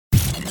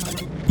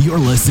You're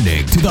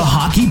listening to the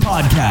Hockey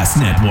Podcast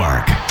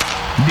Network.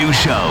 New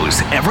shows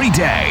every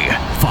day.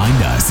 Find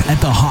us at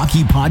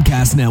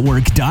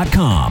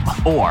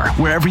thehockeypodcastnetwork.com or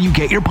wherever you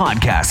get your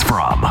podcasts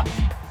from.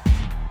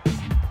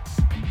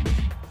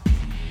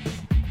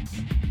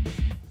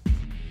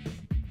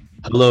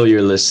 Hello,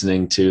 you're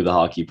listening to the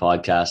Hockey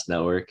Podcast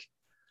Network.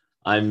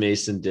 I'm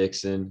Mason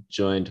Dixon,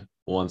 joined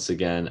once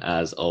again,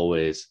 as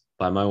always,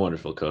 by my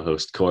wonderful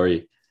co-host,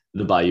 Corey,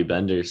 the Bayou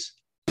Benders.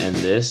 And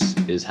this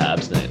is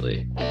Habs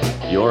Nightly,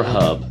 your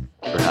hub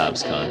for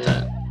Habs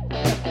content.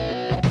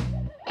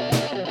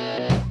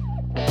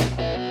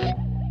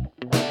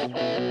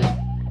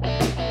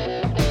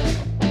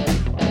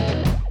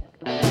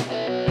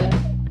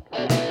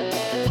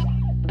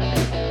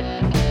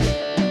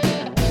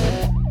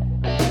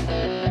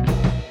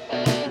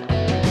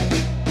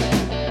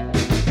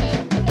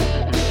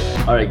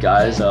 All right,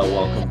 guys,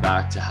 welcome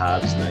back to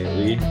Habs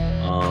Nightly.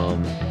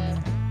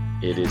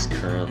 It is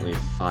currently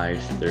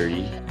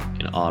 5:30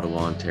 in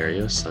Ottawa,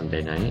 Ontario,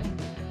 Sunday night.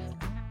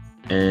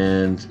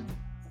 And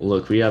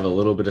look, we have a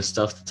little bit of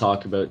stuff to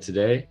talk about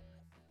today.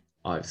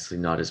 Obviously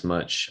not as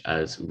much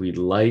as we'd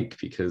like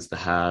because the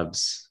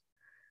Habs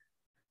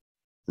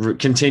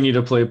continue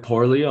to play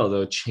poorly,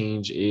 although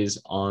change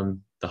is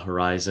on the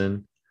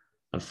horizon.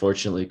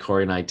 Unfortunately,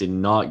 Corey and I did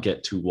not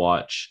get to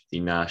watch the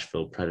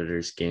Nashville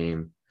Predators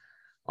game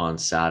on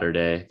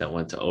Saturday that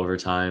went to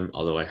overtime,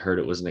 although I heard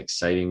it was an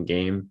exciting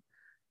game.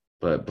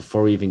 But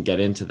before we even get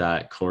into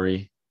that,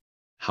 Corey,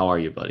 how are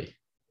you, buddy?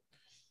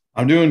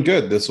 I'm doing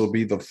good. This will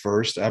be the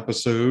first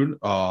episode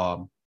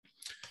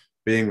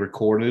being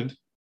recorded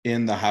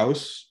in the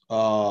house.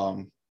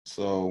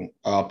 So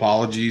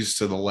apologies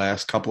to the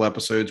last couple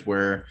episodes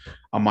where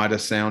I might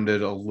have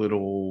sounded a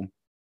little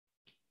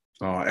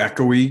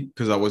echoey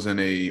because I was in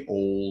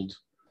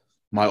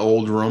my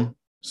old room.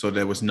 So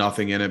there was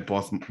nothing in it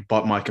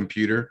but my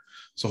computer.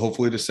 So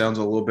hopefully this sounds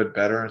a little bit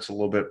better. It's a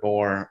little bit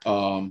more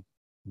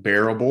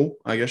bearable,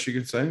 I guess you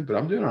could say. But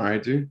I'm doing all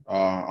right, dude.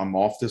 I'm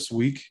off this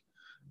week.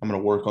 I'm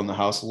going to work on the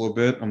house a little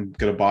bit. I'm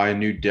going to buy a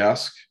new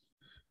desk,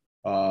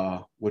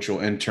 which will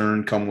in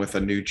turn come with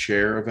a new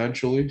chair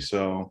eventually.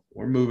 So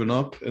we're moving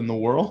up in the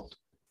world.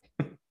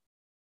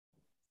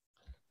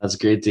 That's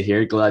great to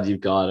hear. Glad you've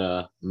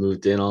got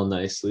moved in all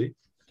nicely.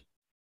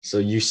 So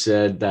you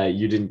said that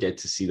you didn't get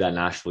to see that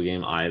Nashville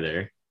game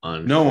either.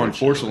 No,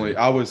 unfortunately.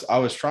 I was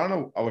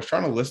trying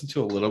to listen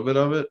to a little bit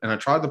of it, and I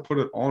tried to put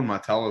it on my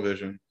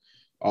television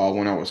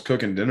when I was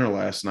cooking dinner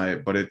last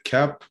night, but it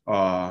kept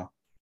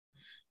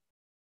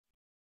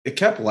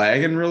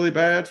lagging really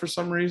bad for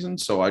some reason.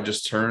 So I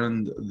just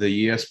turned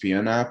the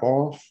ESPN app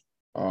off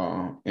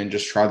and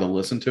just tried to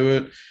listen to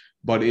it.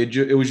 But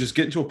it was just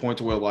getting to a point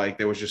to where like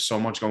there was just so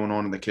much going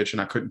on in the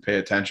kitchen I couldn't pay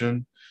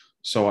attention.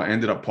 So I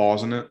ended up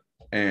pausing it.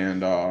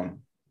 And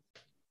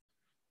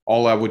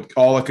all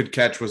I could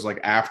catch was like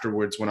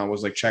afterwards when I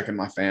was like checking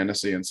my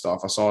fantasy and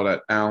stuff. I saw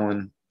that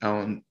Allen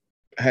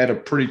had a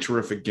pretty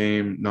terrific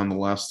game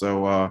nonetheless.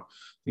 So I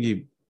think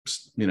he,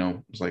 was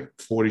like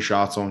 40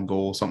 shots on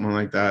goal, something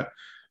like that.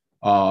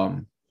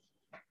 But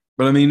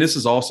I mean, this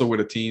is also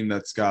with a team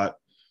that's got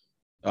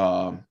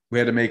we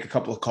had to make a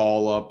couple of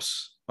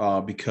call-ups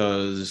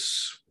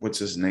because what's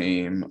his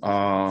name?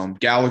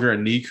 Gallagher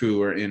and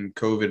Niku are in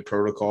COVID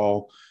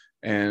protocol.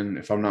 And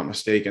if I'm not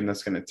mistaken,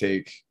 that's going to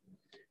take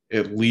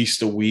at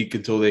least a week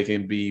until they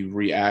can be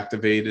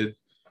reactivated.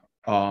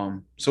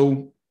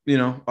 So,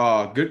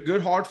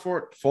 good hard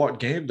fought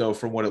game, though,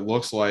 from what it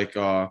looks like.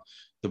 The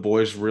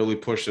boys really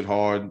pushed it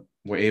hard,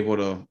 were able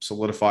to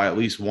solidify at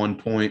least 1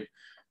 point.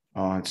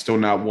 It's still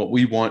not what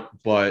we want,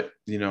 but,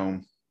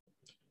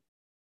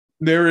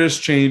 there is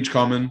change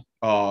coming.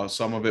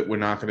 Some of it we're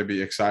not going to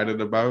be excited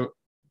about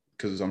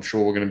because I'm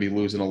sure we're going to be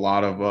losing a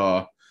lot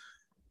of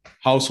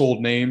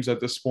household names at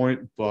this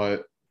point,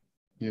 but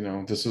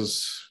this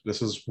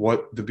is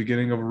what the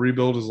beginning of a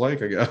rebuild is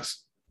like, I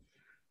guess.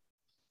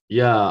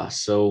 Yeah,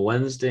 so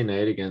Wednesday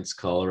night against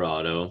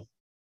Colorado,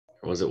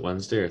 or was it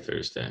Wednesday or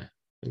Thursday? I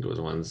think it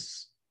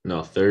was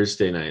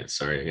Thursday night,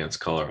 against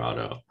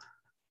Colorado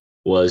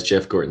was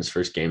Jeff Gorton's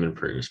first game in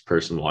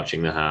person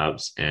watching the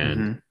Habs,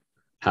 and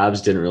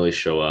Habs didn't really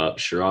show up.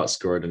 Sherratt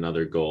scored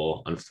another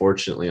goal,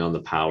 unfortunately on the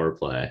power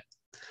play,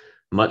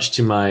 much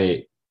to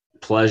my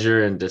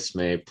pleasure and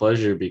dismay.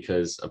 Pleasure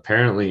because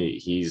apparently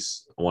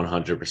he's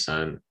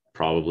 100%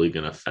 probably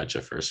going to fetch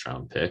a first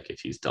round pick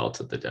if he's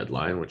dealt at the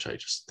deadline, which I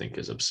just think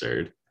is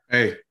absurd.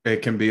 Hey,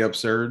 it can be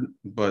absurd,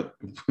 but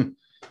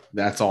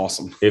that's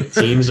awesome. If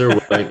teams are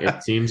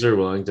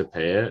willing to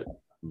pay it,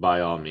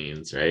 by all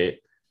means, right?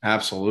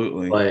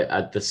 Absolutely. But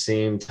at the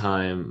same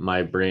time,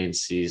 my brain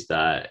sees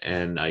that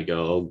and I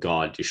go, oh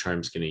God,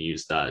 Ducharme's going to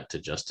use that to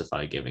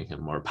justify giving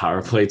him more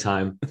power play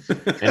time.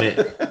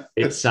 And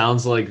it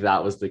sounds like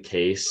that was the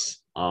case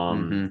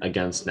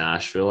against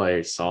Nashville.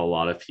 I saw a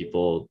lot of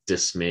people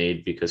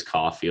dismayed because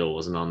Caulfield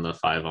wasn't on the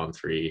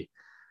 5-on-3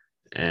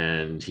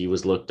 and he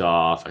was looked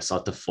off. I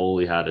saw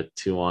Toffoli had a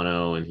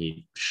 2-on-0 and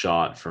he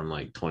shot from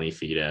like 20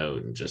 feet out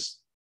and just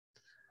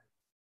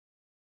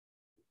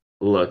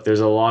look, there's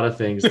a lot of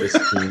things this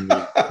team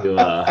needs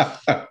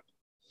to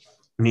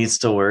needs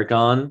to work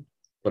on.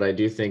 But I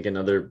do think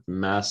another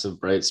massive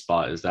bright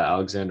spot is that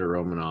Alexander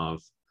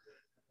Romanov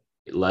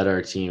led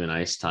our team in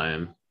ice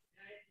time,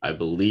 I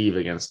believe,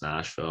 against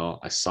Nashville.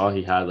 I saw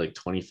he had like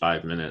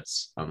 25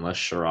 minutes, unless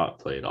Sherratt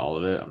played all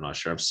of it. I'm not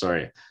sure. I'm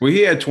sorry. Well,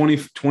 he had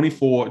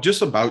 24,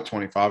 just about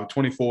 25,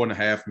 24 and a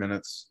half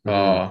minutes.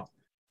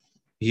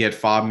 He had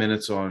 5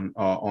 minutes on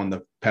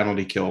the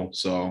penalty kill.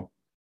 So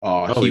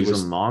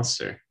he's a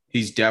monster.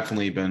 He's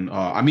definitely been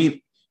I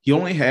mean, he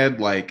only had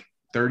like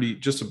 30,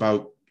 just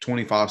about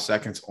 25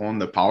 seconds on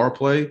the power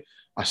play.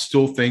 I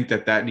still think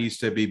that needs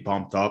to be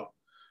bumped up.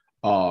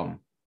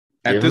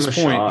 At this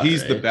point,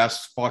 he's the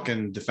best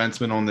fucking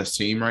defenseman on this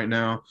team right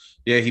now.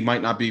 Yeah, he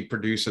might not be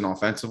producing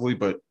offensively,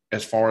 but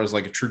as far as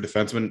like a true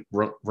defenseman,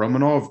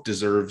 Romanov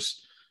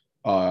deserves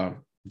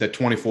the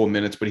 24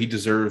 minutes, but he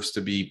deserves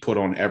to be put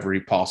on every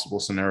possible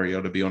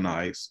scenario to be on the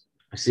ice.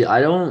 See,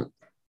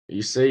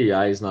 you say,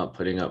 yeah, he's not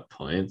putting up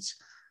points,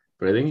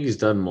 but I think he's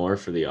done more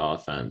for the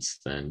offense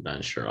than Ben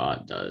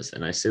Sherratt does.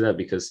 And I say that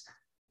because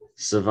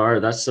that's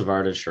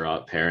Savard and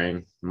Sherratt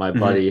pairing. My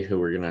buddy, who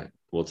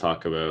we'll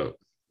talk about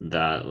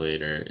that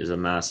later, is a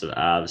massive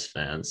Avs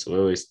fan. So we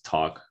always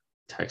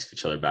text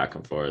each other back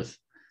and forth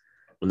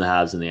when the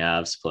Habs and the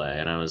Avs play.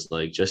 And I was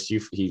like,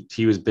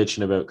 he was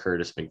bitching about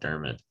Curtis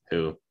McDermott,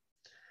 who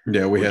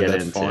we had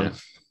that fun.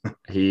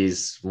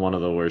 He's one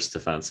of the worst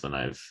defensemen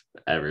I've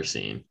ever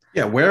seen.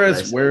 Yeah,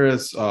 whereas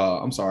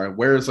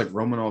like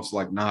Romanov's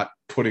like not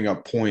putting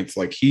up points,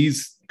 like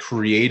he's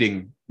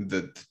creating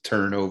the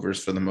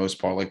turnovers for the most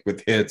part, like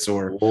with hits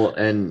or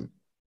and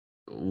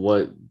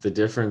what the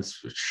difference,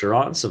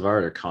 Sherratt and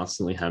Savard are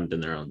constantly hemmed in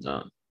their own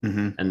zone.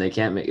 And they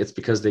can't make it's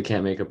because they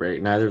can't make a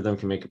break. Neither of them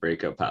can make a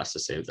breakout pass to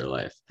save their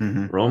life.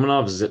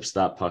 Romanov zips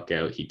that puck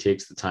out. He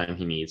takes the time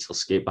he needs. He'll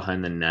skate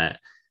behind the net.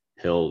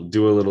 He'll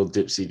do a little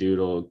dipsy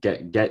doodle,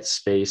 get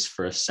space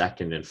for a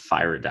second and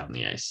fire it down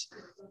the ice.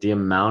 The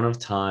amount of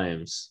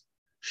times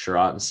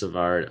Sherratt and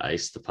Savard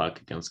iced the puck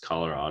against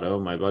Colorado,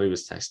 my buddy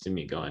was texting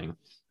me going,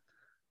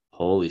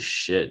 holy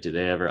shit, do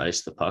they ever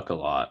ice the puck a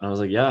lot? And I was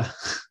like, yeah,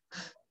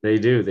 they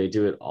do. They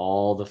do it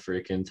all the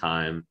freaking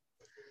time.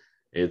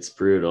 It's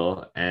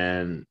brutal.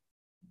 And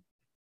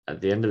at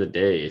the end of the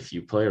day, if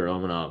you play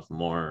Romanov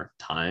more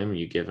time,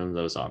 you give him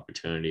those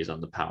opportunities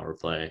on the power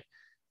play,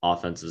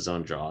 offensive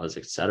zone draws,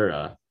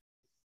 etc.,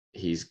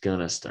 he's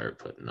gonna start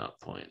putting up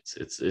points.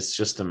 It's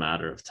just a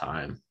matter of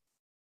time.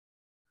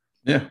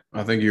 Yeah,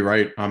 I think you're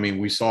right. I mean,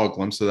 we saw a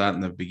glimpse of that in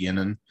the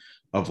beginning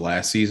of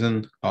last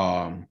season.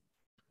 I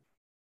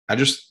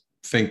just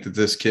think that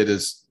this kid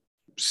has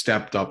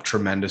stepped up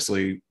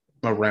tremendously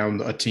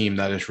around a team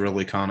that is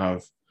really kind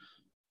of,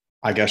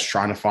 I guess,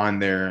 trying to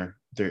find their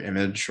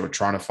image or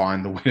trying to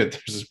find the way that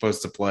they're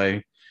supposed to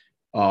play.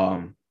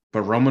 But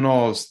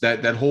Romanov's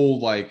that whole,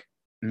 like,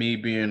 me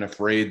being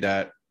afraid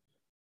that,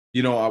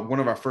 one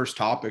of our first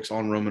topics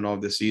on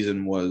Romanov this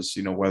season was,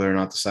 whether or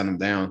not to send him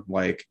down.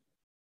 Like,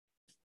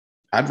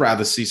 I'd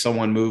rather see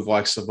someone move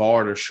like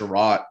Savard or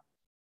Sherratt,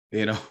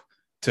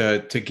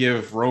 to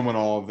give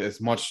Romanov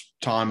as much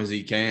time as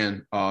he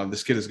can.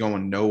 This kid is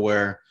going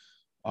nowhere.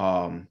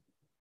 Another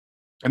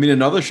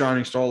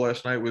shining star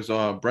last night was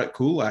Brett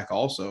Kulak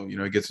also.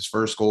 He gets his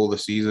first goal of the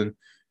season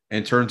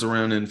and turns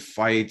around and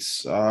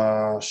fights.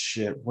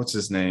 What's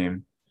his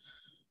name?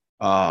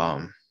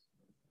 Damn,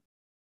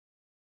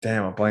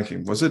 I'm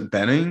blanking. Was it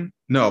Benning?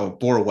 No,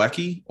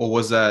 Borowiecki? Or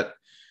was that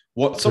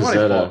what somebody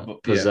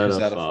fought?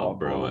 Pizzetta fought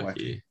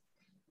Borowiecki.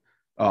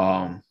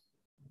 But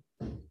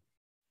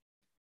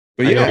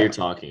I know what you're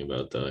talking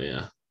about, though.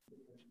 Yeah,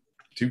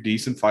 two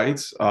decent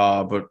fights.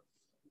 But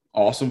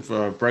awesome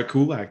for Brett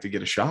Kulak to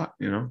get a shot.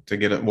 To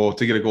get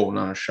a goal,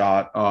 not a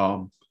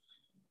shot.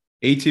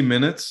 18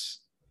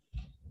 minutes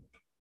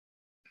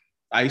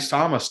ice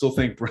time. I still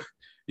think,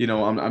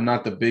 I'm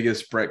not the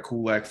biggest Brett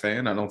Kulak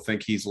fan. I don't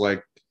think he's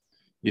like,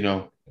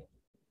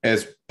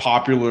 as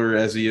popular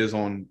as he is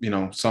on,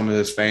 some of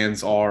his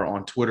fans are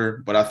on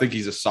Twitter, but I think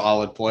he's a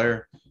solid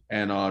player,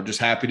 and just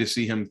happy to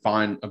see him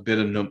find a bit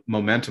of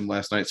momentum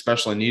last night,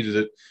 especially needed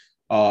it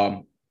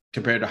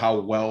compared to how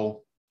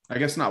well, I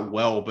guess not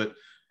well, but,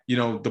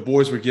 the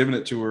boys were giving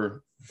it to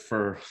her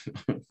for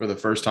the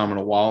first time in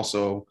a while.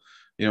 So,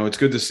 it's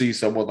good to see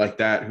someone like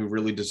that who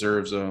really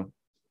deserves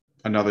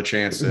another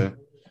chance to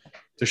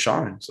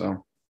shine.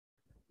 So,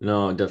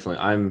 no, definitely.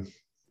 I'm,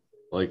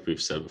 like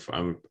we've said before,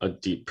 I'm a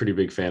pretty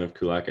big fan of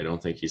Kulak. I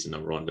don't think he's the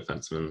number one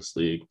defenseman in this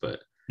league, but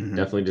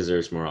definitely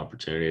deserves more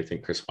opportunity. I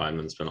think Chris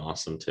Weidman's been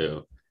awesome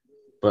too.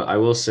 But I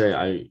will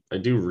say I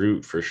do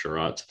root for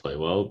Sherratt to play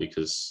well,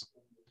 because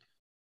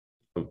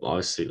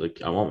obviously,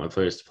 like, I want my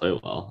players to play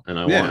well, and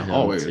I want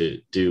him to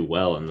do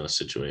well in those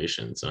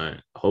situations. And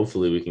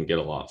hopefully we can get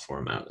a lot for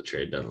him at the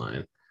trade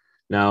deadline.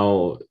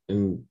 Now,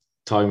 in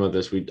talking about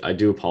this, I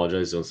do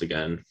apologize once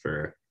again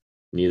for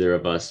neither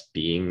of us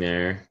being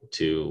there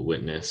to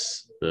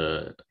witness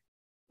the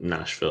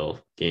Nashville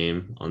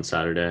game on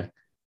Saturday.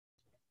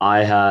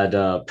 I had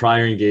a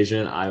prior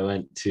engagement. I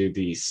went to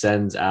the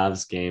Sens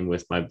Avs game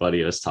with my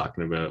buddy I was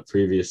talking about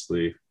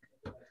previously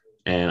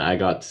And I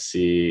got to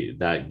see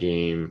that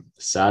game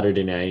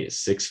Saturday night,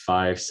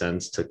 6-5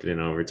 Sens took it in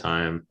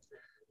overtime.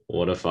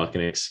 What a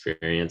fucking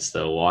experience,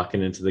 though.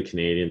 Walking into the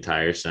Canadian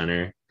Tire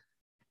Center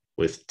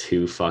with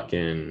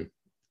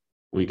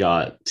we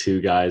got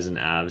two guys in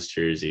Avs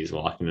jerseys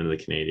walking into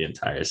the Canadian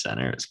Tire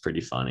Center. It's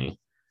pretty funny.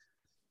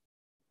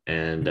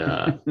 And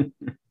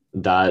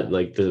that,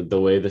 like,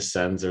 the way the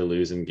Sens are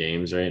losing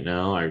games right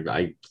now,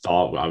 I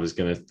thought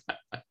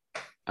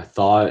I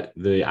thought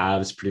the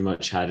Avs pretty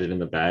much had it in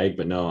the bag,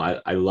 but no,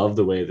 I love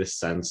the way the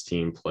Sens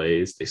team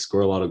plays. They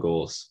score a lot of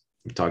goals.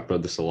 We talked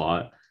about this a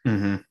lot.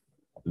 Mm-hmm.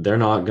 They're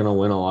not going to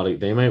win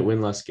they might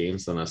win less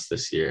games than us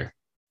this year,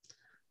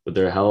 but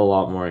they're a hell of a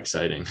lot more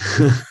exciting.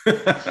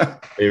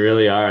 They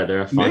really are.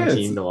 They're a fun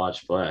team to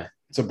watch play.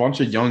 It's a bunch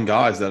of young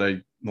guys that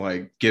are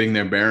like getting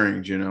their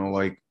bearings, you know,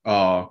 like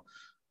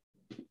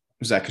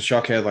Zach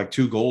Tkachuk had like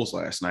 2 goals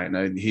last night,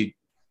 and he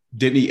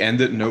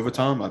end it in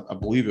overtime. I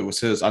believe it was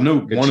his. I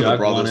know Tkachuk, one of the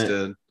brothers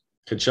did.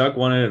 Tkachuk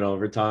won it in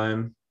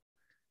overtime.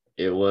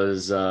 It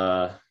was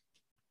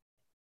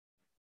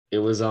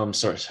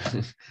sorry,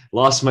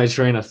 lost my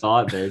train of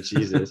thought there.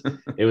 Jesus.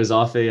 It was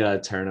off a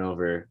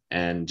turnover,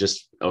 and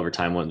just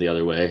overtime went the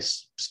other way,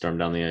 stormed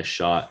down the ice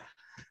shot.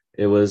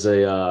 It was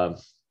a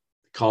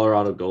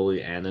Colorado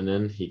goalie,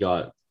 Annunen. He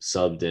got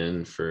subbed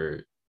in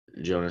for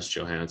Jonas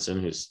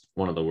Johansson, who's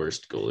one of the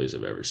worst goalies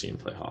I've ever seen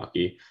play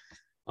hockey.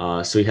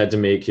 So he had to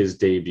make his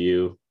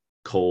debut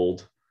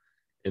cold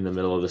in the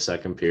middle of the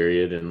second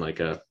period in like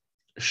a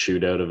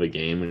shootout of a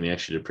game, and he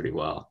actually did pretty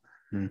well.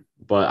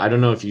 But I don't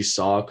know if you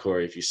saw,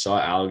 Corey, if you saw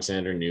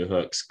Alexander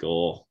Newhook's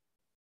goal.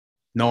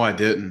 No, I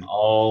didn't.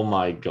 Oh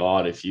my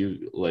God. If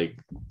you like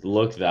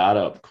look that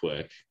up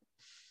quick,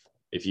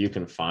 if you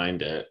can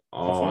find it.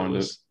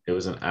 It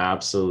was an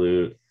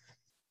absolute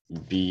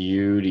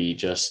beauty.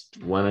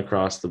 Just went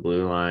across the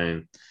blue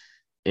line,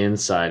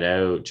 inside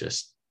out,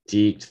 just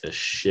deked the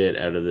shit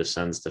out of the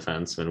Sens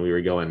defenseman. We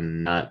were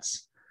going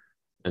nuts.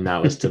 And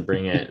that was to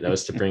bring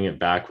it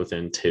back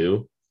within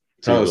two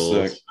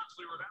goals. Sick.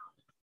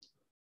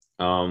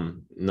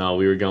 No,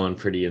 we were going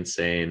pretty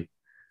insane.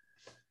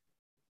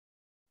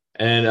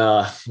 And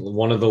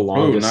one of the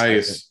longest. Oh,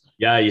 nice.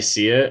 Yeah, you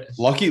see it.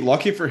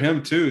 Lucky for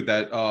him too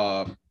that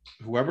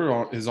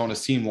whoever is on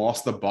his team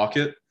lost the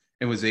bucket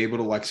and was able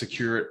to like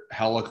secure it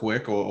hella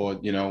quick, or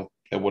you know,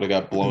 it would have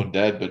got blown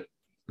dead. But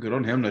good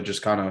on him to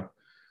just kind of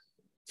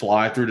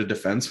fly through the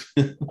defense.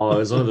 Oh, it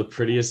was one of the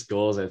prettiest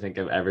goals I think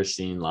I've ever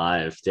seen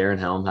live. Darren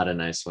Helm had a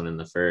nice one in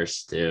the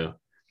first too.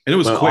 And it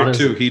was quick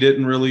too. He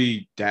didn't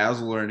really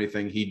dazzle or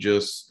anything. He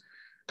just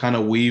kind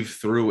of weaved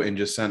through and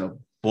just sent a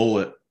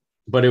bullet.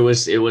 But it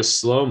was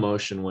slow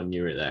motion when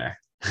you were there.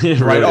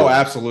 Right. Oh,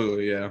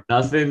 absolutely. Yeah.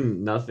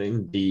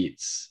 Nothing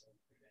beats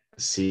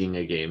seeing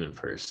a game in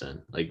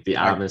person. Like the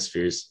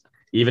atmospheres,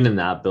 even in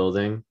that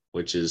building,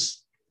 which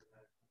is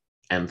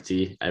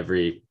empty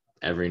every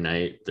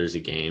night there's a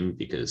game,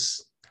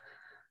 because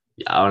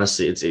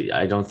honestly,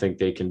 I don't think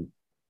they can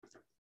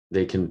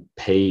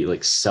pay,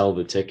 like sell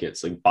the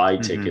tickets, like buy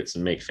tickets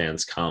and make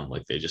fans come.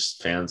 Like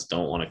fans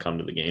don't want to come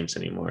to the games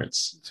anymore.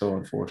 It's so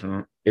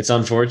unfortunate. It's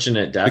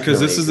unfortunate,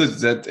 definitely,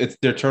 because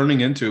they're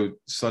turning into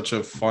such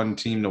a fun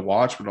team to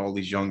watch with all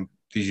these young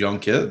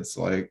kids.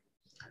 Like,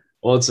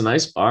 well, it's a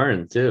nice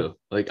barn too.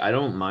 Like I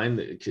don't mind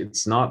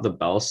it's not the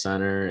Bell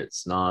Center,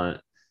 it's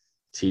not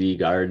TD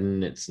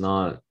Garden, it's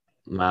not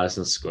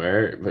Madison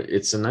Square, but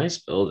it's a nice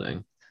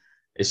building.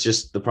 It's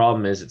just the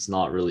problem is it's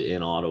not really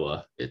in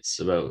Ottawa. It's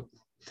about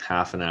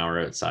half an hour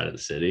outside of the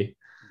city.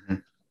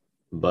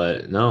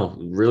 But no,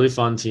 really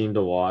fun team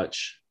to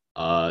watch.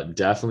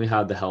 Definitely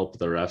had the help of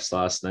the refs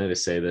last night. I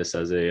say this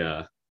as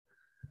a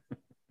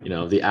the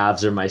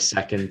Avs are my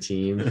second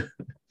team.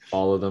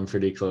 Follow them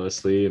pretty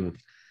closely, and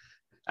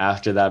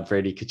after that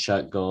Brady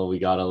Tkachuk goal, we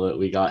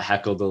got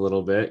heckled a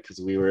little bit because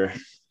we were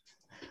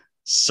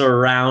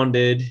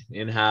surrounded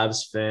in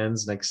Habs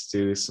fans next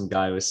to some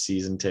guy with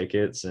season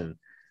tickets, and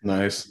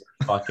nice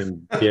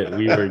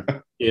we were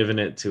giving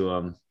it to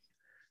them.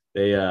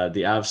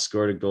 The Avs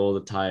scored a goal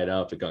to tie it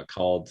up. It got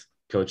called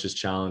coach's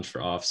challenge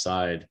for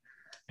offside,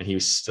 and he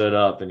stood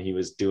up and he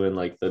was doing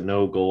like the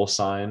no goal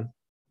sign.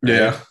 Right?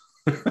 Yeah.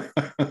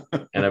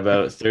 And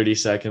about 30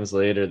 seconds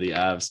later, the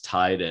Avs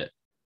tied it.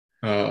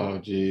 Oh,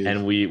 geez.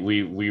 And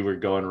we were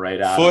going right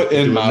at foot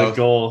him, in mouth.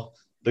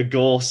 The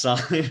goal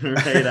sign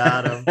right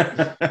at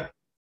him.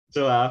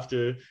 So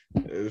after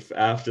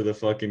the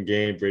fucking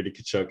game, Brady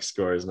Tkachuk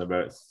scores, and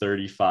about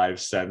 35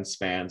 Sens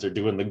fans are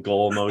doing the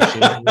goal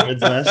motion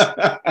towards us.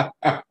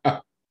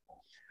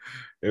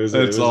 It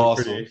was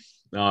awesome. It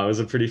was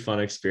a pretty fun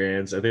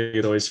experience. I think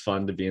it's always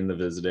fun to be the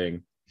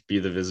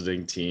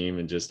visiting team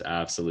and just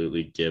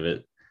absolutely give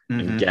it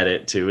and get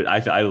it to it.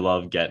 I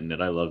love getting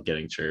it. I love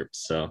getting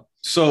chirps.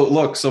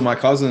 So my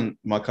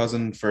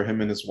cousin, for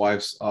him and his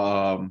wife's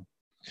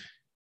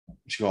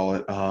what you call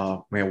it?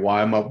 Man,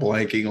 why am I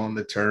blanking on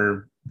the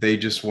term? They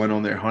just went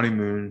on their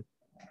honeymoon,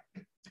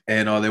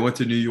 and they went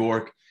to New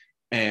York.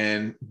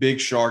 And big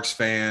Sharks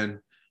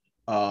fan,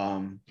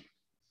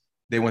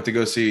 they went to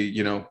go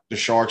see, the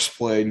Sharks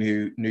play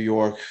New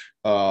York.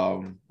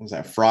 What was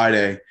that,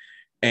 Friday?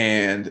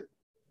 And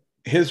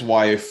his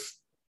wife,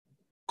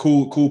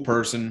 cool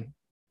person,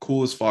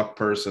 cool as fuck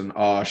person.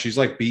 She's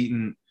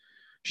beaten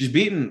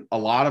a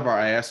lot of our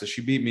asses.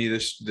 She beat me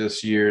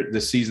this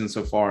season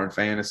so far in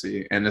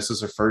fantasy, and this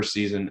is her first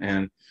season.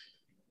 And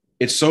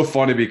it's so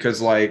funny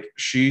because like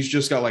she's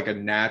just got like a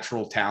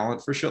natural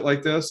talent for shit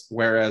like this,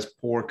 whereas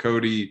poor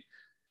Cody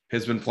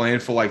has been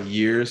playing for like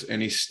years,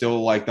 and he's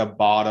still like the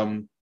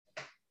bottom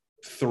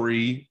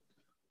 3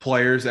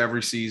 players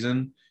every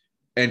season,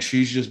 and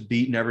she's just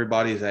beating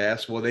everybody's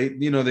ass. Well, they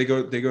go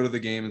to the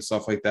game and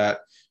stuff like that.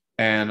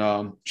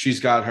 And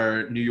she's got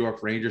her New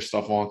York Rangers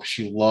stuff on because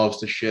she loves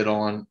to shit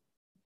on,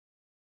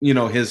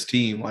 his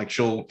team. Like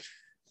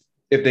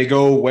if they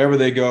go wherever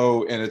they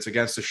go and it's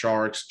against the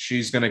Sharks,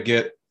 she's going to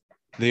get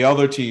the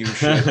other team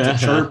shit to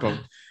chirp them,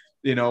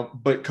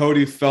 But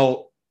Cody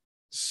felt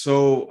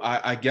so,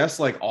 I guess,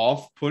 like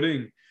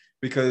off-putting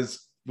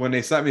because when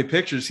they sent me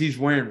pictures, he's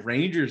wearing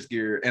Rangers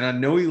gear. And I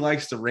know he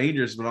likes the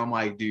Rangers, but I'm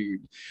like,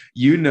 dude,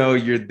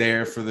 you're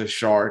there for the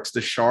Sharks. The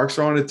Sharks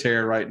are on a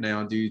tear right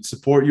now, dude.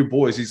 Support your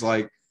boys. He's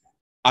like,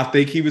 I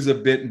think he was a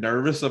bit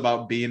nervous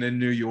about being in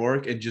New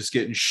York and just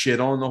getting shit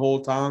on the whole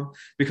time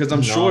because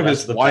I'm sure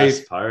his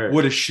wife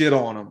would have shit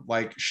on him.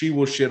 Like she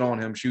will shit on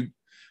him.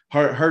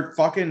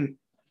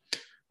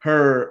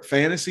 Her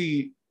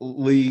fantasy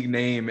league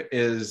name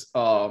is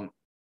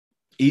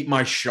Eat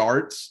My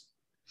Sharts.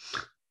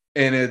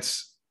 And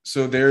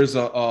there's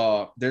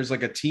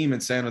like a team in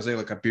San Jose,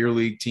 like a beer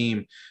league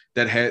team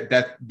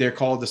that they're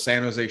called the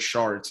San Jose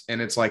Sharks, and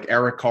it's like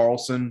Erik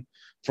Karlsson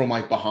from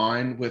like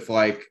behind with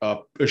like a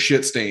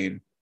shit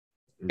stain,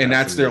 and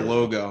that's their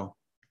logo.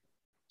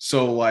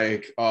 So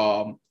like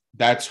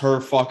that's her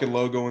fucking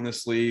logo in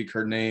this league,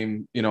 her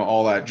name,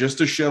 all that, just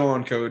to shit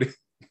on Cody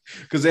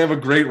because they have a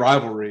great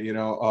rivalry,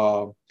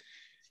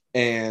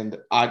 And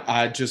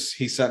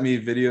he sent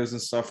me videos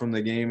and stuff from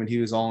the game, and he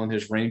was all in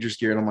his Rangers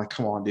gear. And I'm like,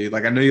 come on, dude.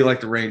 Like, I know you like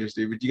the Rangers,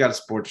 dude, but you got to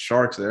support the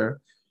Sharks there.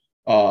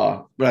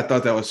 But I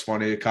thought that was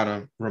funny. It kind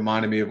of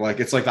reminded me of like,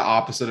 it's like the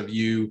opposite of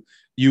you.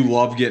 You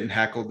love getting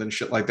heckled and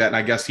shit like that. And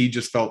I guess he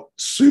just felt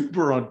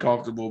super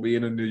uncomfortable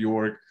being in New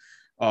York,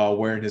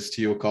 wearing his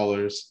teal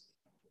colors.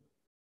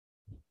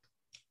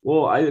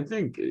 Well, I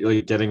think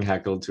like getting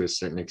heckled to a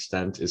certain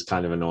extent is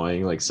kind of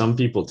annoying. Like some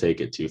people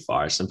take it too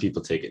far. Some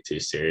people take it too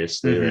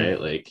seriously,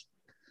 right? Like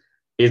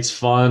it's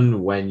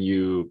fun when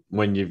you're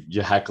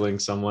heckling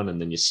someone and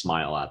then you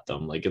smile at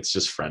them. Like it's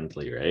just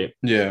friendly, right?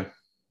 Yeah.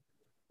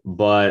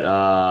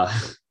 But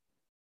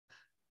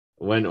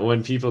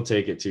when people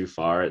take it too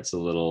far, it's a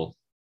little,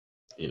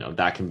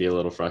 that can be a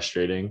little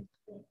frustrating.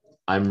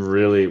 I'm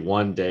really,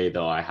 one day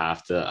though, I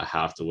have to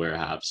wear a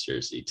Habs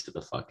jersey to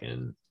the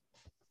fucking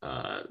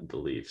a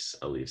Leafs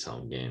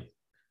home game.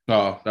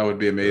 Oh, that would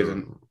be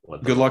amazing.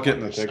 Good luck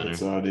getting the tickets,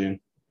 dude.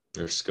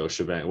 Or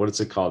Scotiabank. What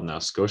is it called now?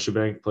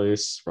 Scotiabank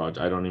Place? I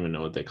don't even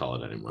know what they call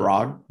it anymore.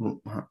 I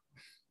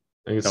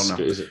think it's don't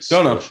know. Is it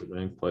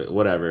Scotiabank Place?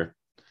 Whatever.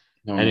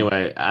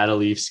 Anyway, at a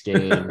Leafs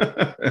game,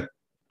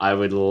 I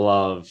would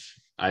love.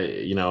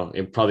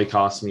 It probably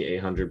cost me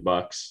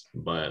 $800,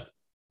 but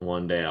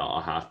one day I'll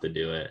have to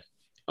do it.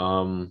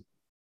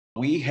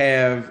 We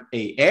have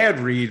a ad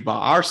read by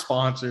our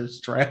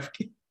sponsors,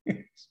 DraftKings.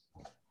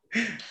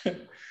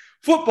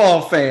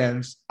 Football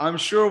fans, I'm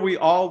sure we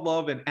all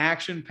love an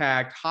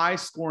action-packed,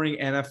 high-scoring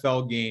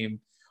NFL game,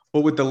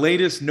 but with the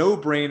latest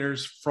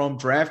no-brainers from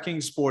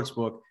DraftKings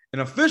Sportsbook,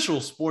 an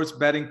official sports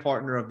betting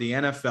partner of the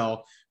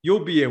NFL,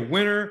 you'll be a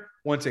winner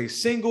once a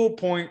single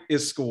point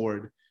is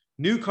scored.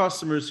 New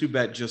customers who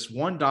bet just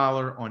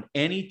 $1 on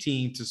any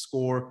team to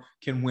score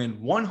can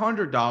win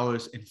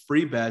 $100 in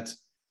free bets.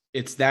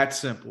 It's that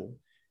simple.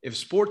 If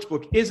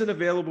Sportsbook isn't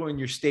available in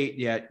your state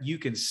yet, you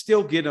can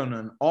still get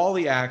on all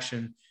the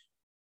action.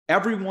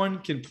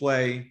 Everyone can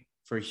play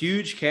for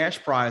huge cash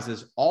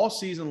prizes all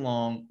season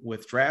long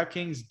with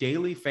DraftKings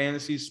daily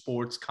fantasy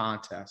sports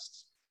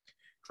contests.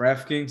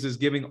 DraftKings is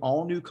giving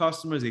all new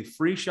customers a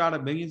free shot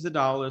at millions of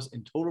dollars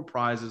in total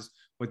prizes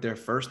with their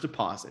first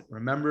deposit.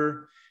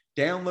 Remember,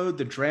 download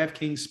the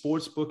DraftKings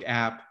Sportsbook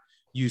app,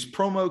 use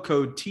promo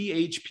code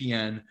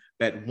THPN,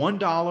 bet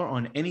 $1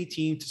 on any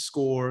team to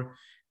score,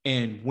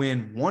 and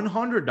win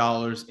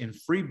 $100 in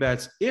free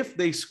bets if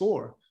they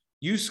score.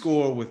 You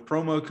score with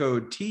promo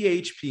code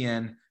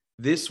THPN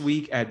this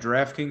week at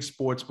DraftKings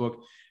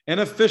Sportsbook, an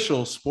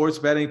official sports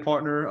betting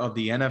partner of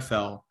the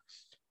NFL.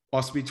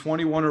 Must be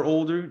 21 or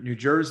older, New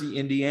Jersey,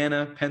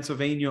 Indiana,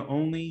 Pennsylvania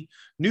only,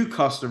 new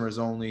customers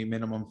only,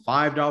 minimum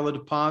 $5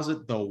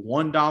 deposit, the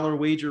 $1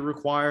 wager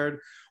required,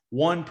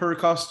 one per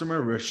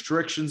customer,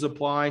 restrictions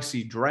apply.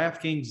 See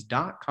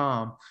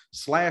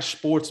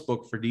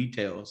DraftKings.com/sportsbook for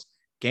details.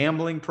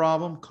 Gambling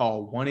problem?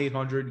 Call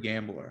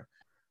 1-800-GAMBLER.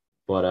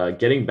 But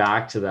getting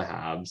back to the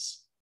Habs,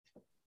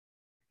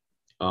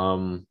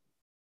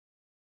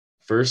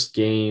 first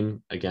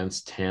game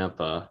against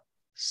Tampa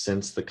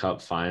since the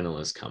Cup final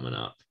is coming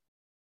up.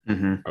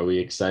 Mm-hmm. Are we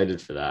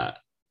excited for that?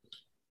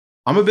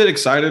 I'm a bit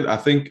excited. I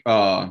think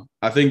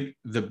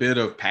the bit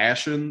of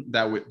passion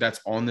that's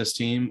on this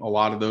team, a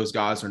lot of those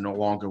guys are no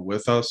longer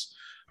with us.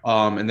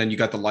 And then you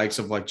got the likes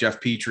of like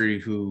Jeff Petrie,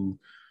 who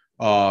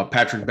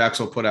Patrick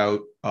Bexel put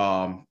out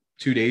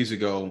 2 days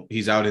ago.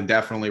 He's out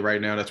indefinitely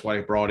right now. That's why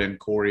they brought in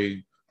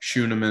Corey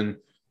Schooneman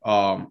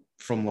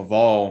from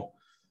Laval.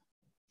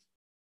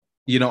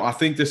 I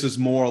think this is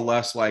more or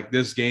less like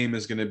this game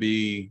is going to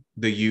be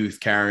the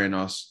youth carrying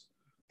us.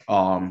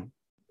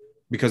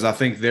 Because I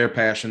think their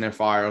passion, their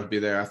fire will be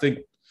there. I think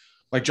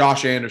like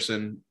Josh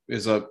Anderson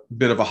is a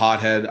bit of a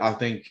hothead. I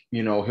think,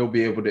 he'll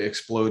be able to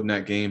explode in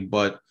that game,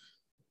 but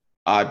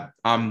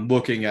I'm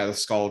looking at a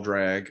skull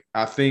drag.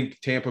 I think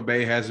Tampa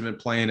Bay hasn't been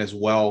playing as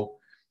well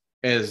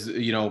as,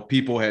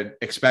 people had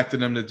expected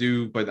them to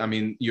do. But I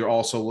mean, you're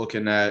also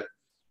looking at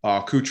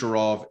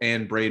Kucherov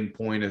and Braden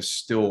Point is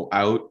still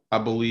out, I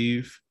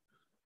believe.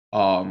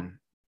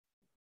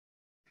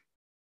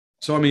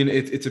 So, I mean,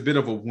 it's a bit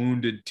of a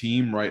wounded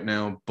team right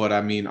now, but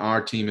I mean,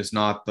 our team is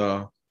not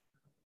the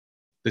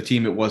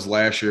team it was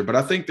last year. But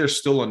I think there's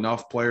still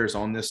enough players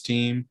on this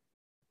team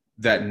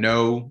that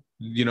know,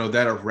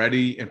 that are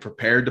ready and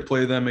prepared to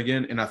play them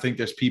again. And I think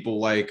there's people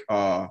like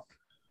what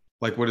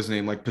is his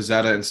name, like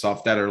Pizzetta and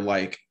stuff that are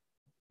like,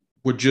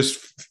 would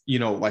just,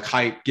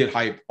 get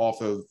hype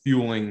off of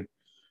fueling,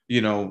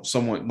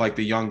 someone like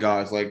the young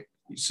guys like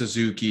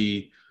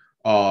Suzuki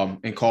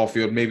and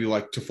Caulfield, maybe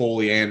like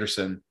Toffoli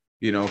Anderson.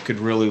 Could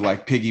really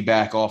like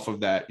piggyback off of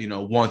that,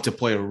 want to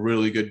play a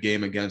really good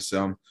game against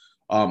them.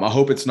 I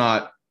hope it's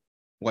not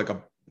like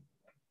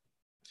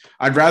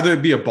I'd rather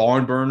it be a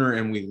barn burner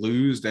and we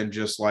lose than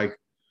just like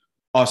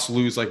us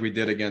lose like we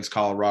did against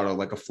Colorado,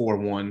 like a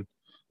 4-1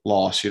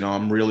 loss.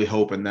 I'm really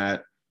hoping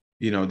that,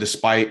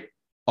 despite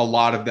a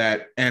lot of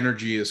that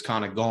energy is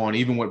kind of gone,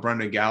 even with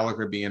Brendan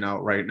Gallagher being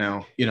out right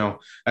now,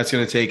 that's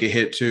going to take a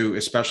hit too,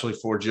 especially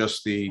for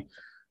just the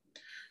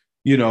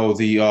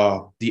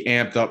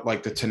amped up,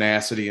 like the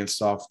tenacity and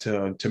stuff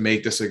to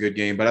make this a good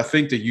game. But I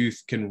think the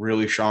youth can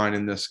really shine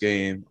in this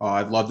game.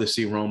 I'd love to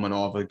see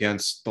Romanov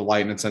against the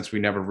Lightning since he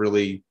never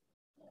really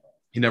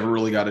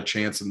got a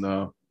chance in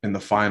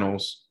the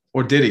finals.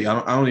 Or did he?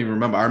 I don't even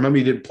remember. I remember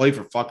he didn't play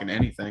for fucking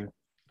anything.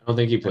 I don't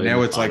think he played. And now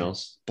in the it's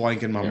finals.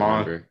 Like blanking my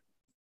mind.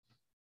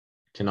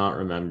 Cannot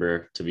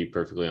remember, to be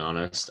perfectly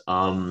honest.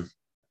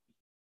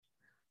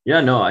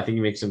 Yeah, no, I think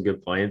he makes some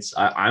good points.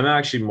 I'm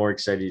actually more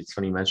excited. It's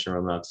funny you mentioned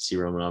Romanov, to see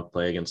Romanov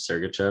play against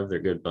Sergachev. They're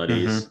good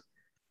buddies. Mm-hmm.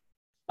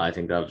 I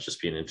think that would just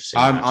be an interesting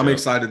I'm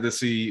excited to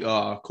see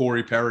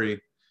Corey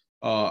Perry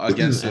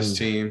against this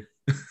team.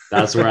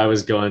 That's where I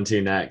was going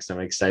to next. I'm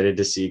excited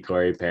to see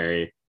Corey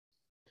Perry.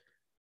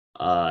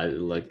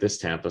 Like this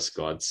Tampa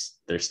squad's,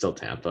 they're still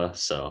Tampa.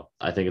 So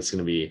I think it's going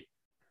to be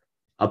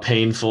a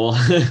painful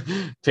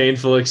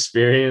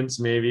experience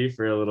maybe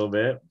for a little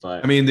bit.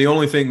 But I mean, the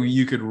only thing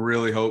you could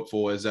really hope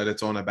for is that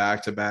it's on a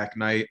back-to-back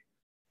night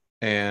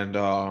and,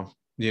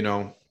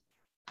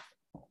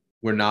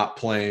 we're not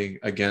playing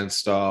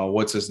against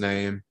what's his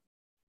name?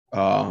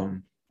 Vasilevsky.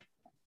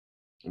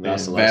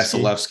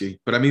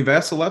 But I mean,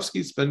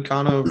 Vasilevsky's been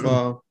kind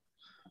of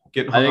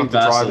getting hung up to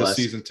dry this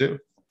season too.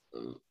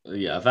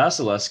 Yeah,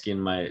 Vasilevsky,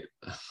 in my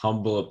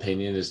humble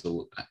opinion,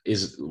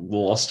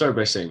 well, I'll start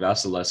by saying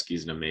Vasilevsky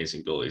is an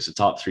amazing goalie. He's a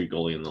top 3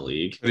 goalie in the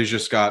league. But he's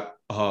just got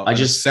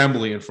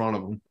assembly in front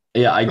of him.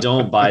 Yeah, I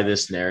don't buy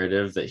this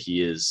narrative that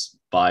he is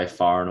by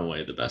far and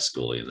away the best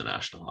goalie in the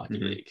National Hockey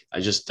League. I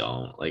just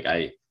don't. Like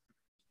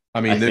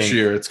this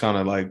year it's kind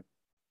of like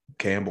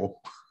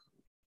Campbell.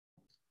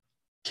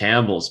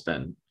 Campbell's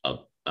been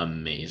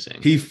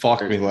amazing. He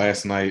fucked me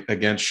last night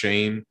against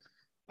Shane.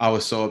 I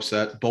was so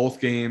upset. Both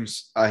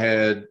games I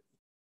had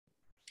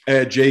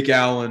Jake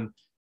Allen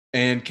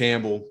and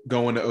Campbell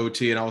going to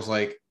OT, and I was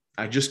like,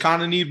 I just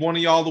kind of need one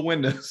of y'all to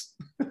win this.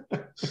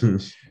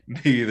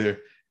 Neither.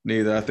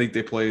 I think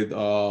they played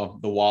the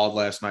Wild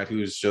last night,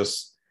 who's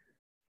just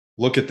 –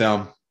 look at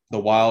them. The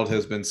Wild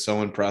has been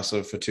so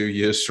impressive for 2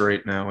 years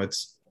straight now.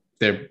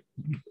 They're,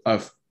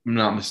 if I'm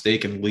not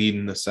mistaken,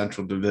 leading the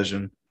Central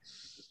Division.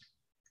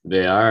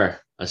 They are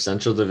a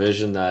Central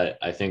Division that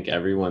I think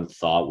everyone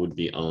thought would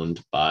be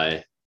owned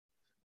by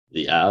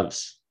the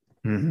Avs.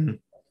 Mm-hmm.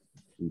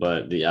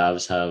 But the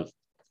Avs have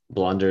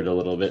blundered a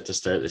little bit to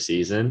start the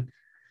season,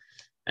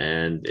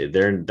 and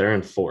they're in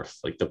 4th.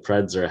 Like the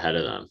Preds are ahead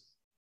of them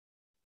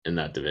in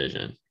that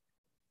division.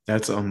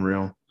 That's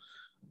unreal.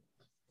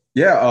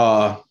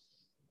 Yeah,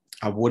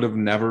 I would have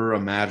never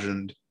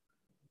imagined.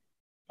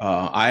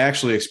 I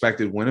actually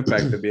expected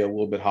Winnipeg to be a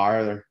little bit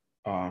higher.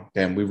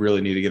 Damn, we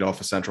really need to get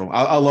off of Central.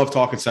 I love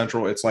talking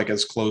Central. It's like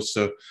as close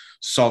to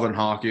Southern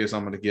hockey as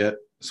I'm going to get.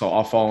 So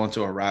I'll fall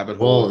into a rabbit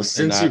hole. Well,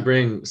 since you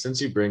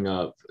bring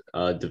up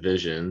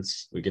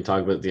divisions, we can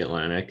talk about the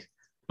Atlantic.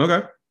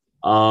 Okay.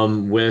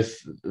 With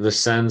the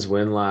Sens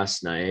win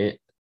last night,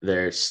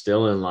 they're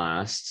still in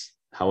last.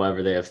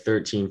 However, they have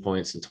 13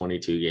 points in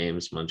 22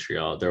 games.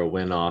 Montreal, they're a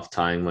win off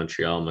tying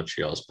Montreal.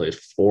 Montreal's played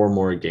 4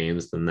 more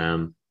games than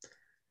them.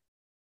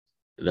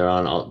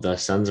 The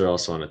Sens are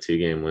also on a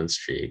 2-game win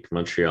streak.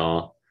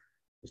 Montreal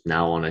is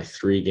now on a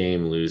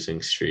 3-game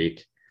losing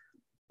streak.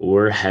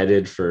 we're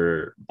headed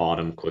for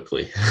bottom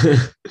quickly.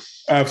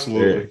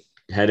 Absolutely.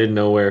 We're headed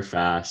nowhere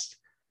fast.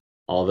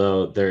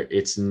 Although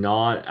it's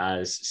not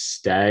as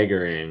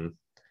staggering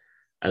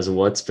as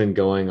what's been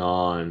going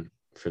on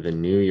for the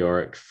New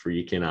York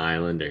freaking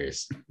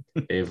Islanders.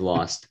 They've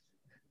lost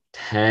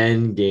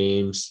 10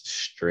 games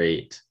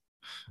straight.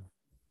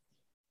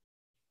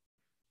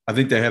 I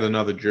think they had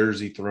another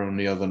jersey thrown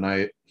the other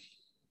night.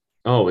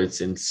 Oh,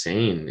 it's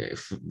insane.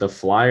 The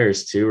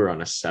Flyers too are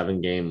on a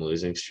 7-game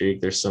losing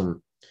streak. There's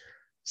some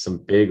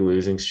big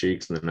losing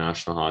streaks in the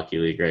National Hockey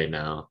League right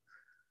now.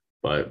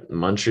 But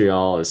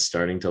Montreal is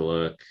starting to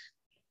look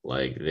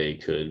like they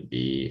could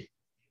be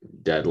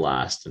dead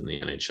last in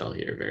the NHL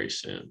here very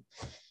soon.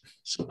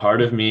 So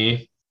part of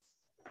me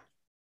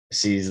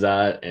sees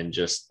that and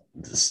just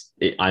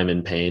I'm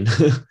in pain.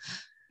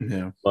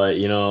 Yeah. But,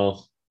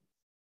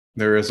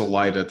 there is a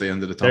light at the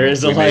end of the tunnel. There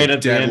is a light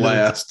at the end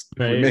last. of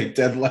the right? We make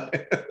dead last.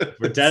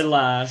 We're dead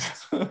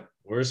last.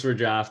 Worst we're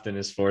drafting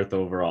is 4th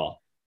overall.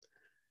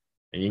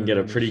 And you can get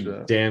a pretty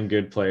damn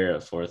good player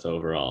at 4th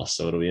overall.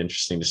 So it'll be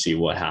interesting to see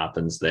what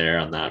happens there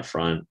on that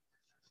front.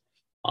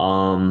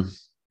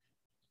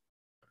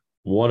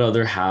 What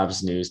other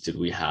Habs news did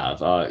we have?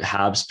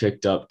 Habs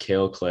picked up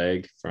Cale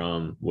Clegg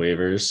from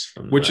waivers,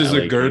 which is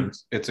a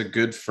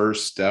good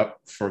first step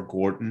for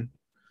Gorton.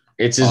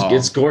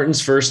 It's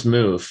Gorton's first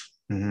move,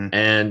 mm-hmm.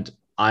 and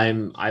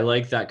I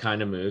like that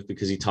kind of move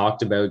because he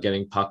talked about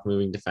getting puck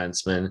moving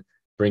defensemen,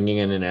 bringing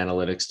in an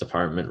analytics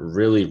department,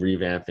 really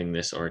revamping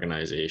this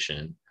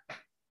organization.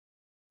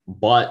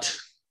 But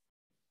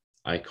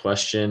I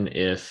question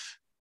if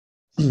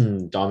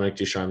Dominic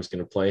Ducharme is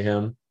going to play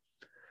him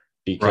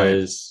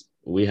because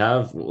we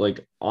have,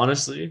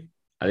 honestly,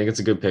 I think it's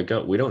a good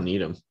pickup. We don't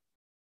need him.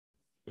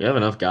 We have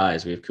enough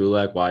guys. We have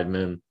Kulak,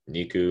 Weidman,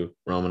 Niku,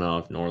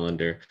 Romanov,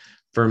 Norlinder.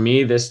 For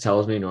me, this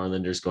tells me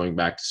Norlinder's going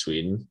back to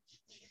Sweden,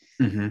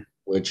 mm-hmm.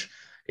 which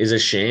is a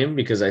shame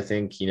because I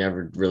think he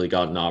never really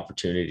got an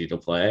opportunity to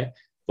play,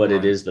 but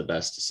it is the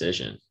best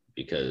decision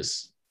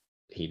because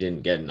he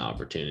didn't get an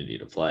opportunity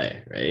to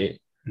play, right?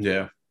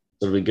 Yeah.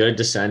 So it'd be good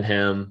to send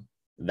him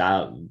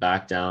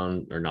back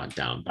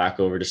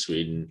over to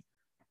Sweden,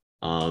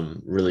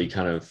 really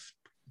kind of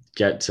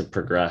get to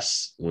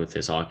progress with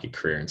his hockey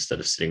career instead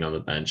of sitting on the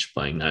bench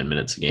playing 9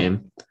 minutes a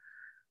game.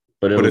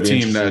 But a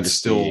team that's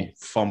still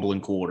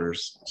fumbling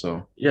quarters.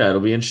 So yeah,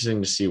 it'll be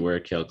interesting to see where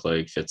Cale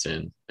Clegg fits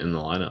in the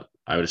lineup.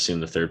 I would assume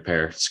the third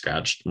pair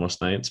scratched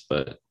most nights,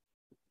 but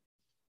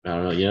I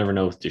don't know. You never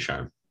know with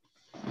Ducharme.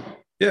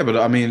 Yeah, but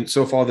I mean,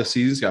 so far this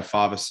season, he's got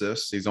 5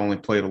 assists. He's only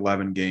played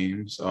 11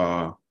 games.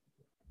 I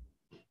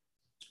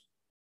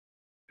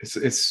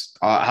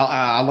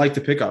like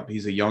the pickup.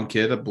 He's a young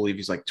kid. I believe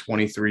he's like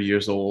 23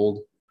 years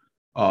old.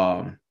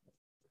 I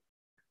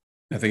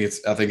think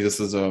this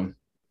is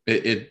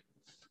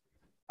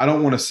I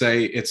don't want to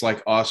say it's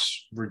like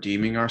us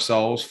redeeming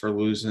ourselves for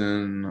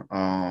losing.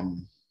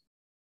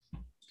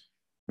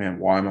 Man,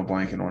 why am I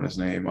blanking on his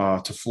name?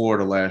 To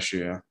Florida last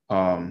year.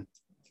 Who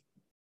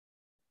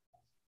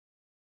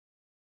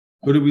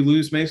did we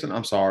lose, Mason?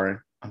 I'm sorry.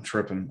 I'm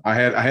tripping. I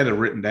had it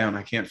written down.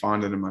 I can't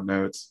find it in my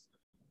notes.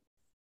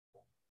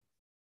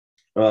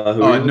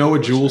 Noah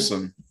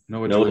Juleson.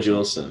 Noah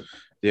Juleson.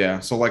 Yeah.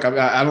 So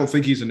I don't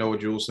think he's a Noah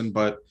Juleson,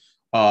 but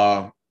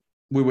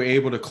we were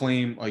able to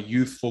claim a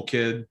youthful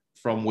kid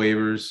from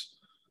waivers.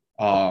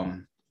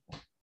 You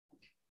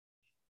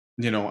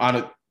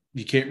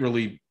can't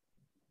really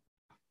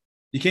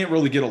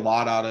get a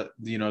lot out of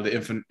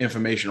the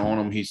information on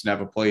him. He's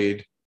never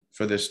played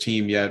for this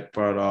team yet,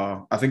 but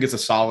I think it's a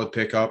solid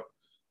pickup.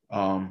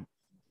 I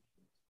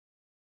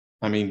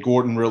mean,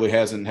 Gorton really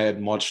hasn't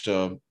had much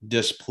to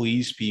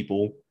displease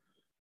people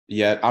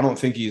yet. I don't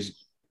think you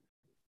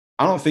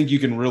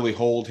can really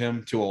hold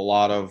him to a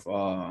lot of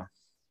how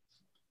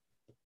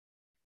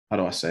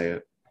do I say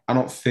it? I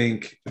don't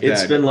think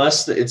it's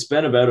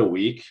been about a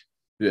week.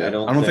 Yeah, I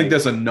don't think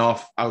there's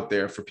enough out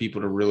there for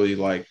people to really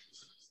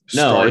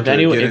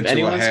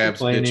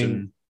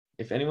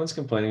if anyone's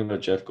complaining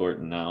about Jeff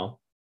Gorton now,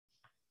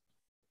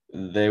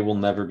 they will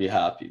never be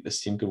happy.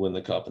 This team could win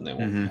the cup and they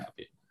won't be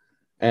happy.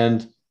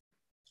 And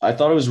I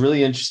thought it was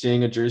really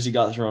interesting. A jersey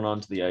got thrown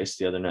onto the ice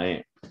the other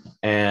night,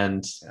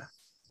 and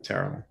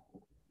terrible.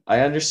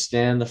 I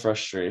understand the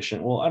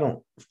frustration.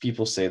 Well,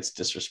 people say it's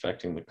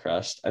disrespecting the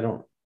crest. I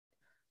don't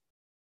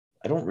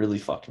really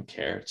fucking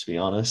care, to be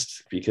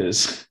honest,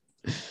 because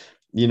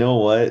you know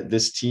what?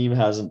 This team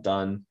hasn't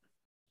done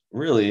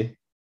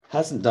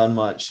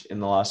much in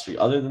the last week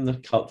other than the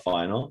cup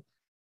final.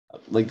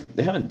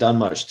 They haven't done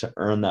much to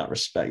earn that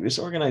respect. This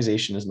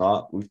organization it's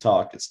not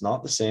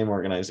the same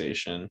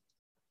organization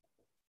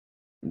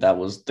that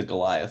was the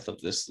Goliath of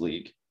this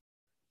league.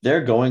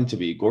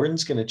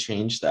 Gordon's going to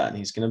change that and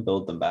he's going to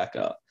build them back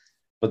up.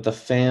 But the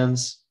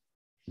fans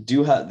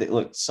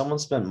someone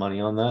spent money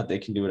on that. They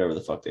can do whatever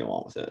the fuck they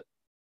want with it.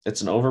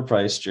 It's an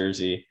overpriced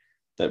jersey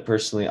that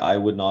personally I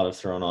would not have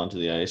thrown onto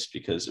the ice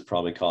because it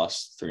probably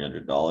costs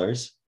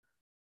 $300.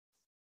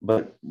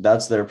 But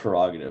that's their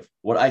prerogative.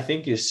 What I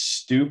think is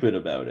stupid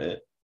about it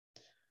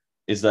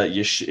is that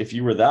if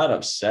you were that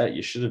upset,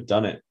 you should have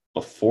done it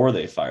before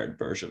they fired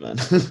Bergevin.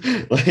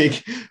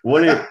 Like,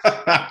 what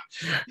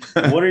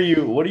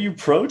are you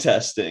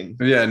protesting?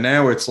 Yeah,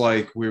 now it's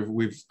like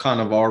we've kind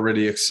of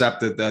already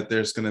accepted that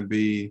there's going to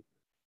be,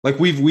 like,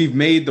 we've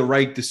made the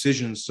right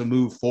decisions to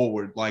move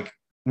forward. Like,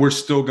 we're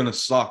still going to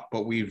suck,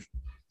 but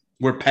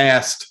we're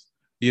past,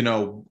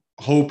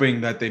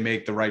 hoping that they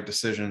make the right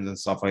decisions and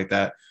stuff like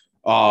that.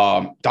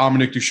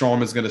 Dominic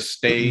Ducharme is going to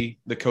stay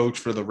the coach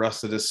for the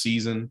rest of the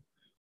season.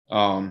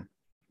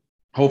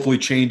 Hopefully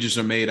changes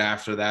are made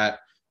after that,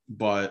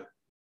 but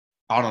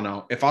I don't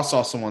know. If I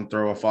saw someone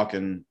throw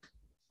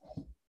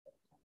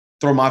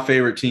my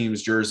favorite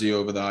team's jersey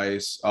over the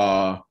ice,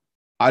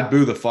 I'd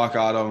boo the fuck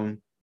out of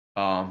them.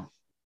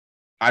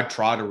 I'd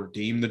try to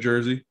redeem the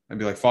jersey. I'd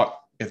be like, fuck,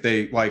 if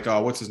they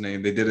what's his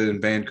name? They did it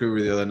in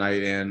Vancouver the other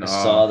night, and I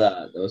saw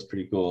that. That was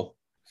pretty cool.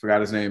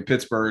 Forgot his name.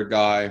 Pittsburgh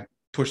guy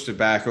pushed it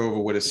back over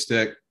with his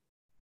stick.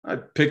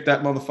 I'd pick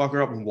that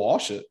motherfucker up and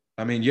wash it.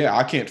 I mean, yeah,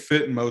 I can't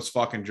fit in most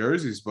fucking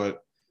jerseys, but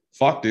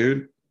fuck,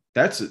 dude,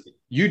 that's it.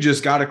 You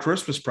just got a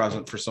Christmas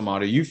present for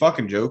somebody. You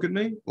fucking joking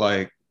me?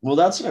 Like, well,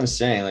 that's what I'm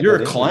saying. Like,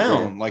 you're a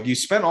clown. Like, you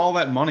spent all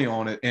that money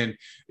on it, and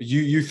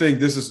you think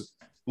this is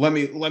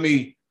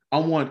I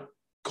want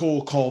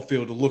Cole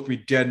Caulfield to look me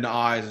dead in the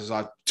eyes as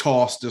I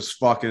toss this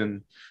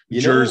fucking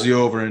jersey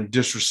over in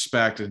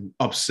disrespect and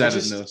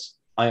upsetness.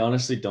 I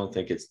honestly don't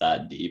think it's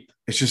that deep.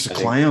 It's just a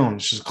clown.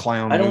 It's just a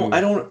clown.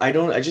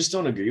 I just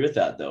don't agree with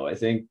that, though. I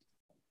think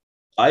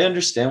I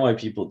understand why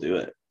people do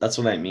it. That's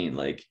what I mean.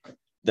 Like,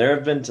 I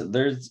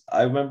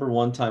remember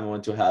one time I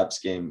went to a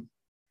Habs game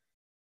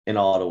in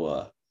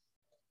Ottawa,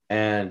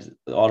 and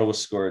Ottawa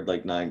scored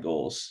like 9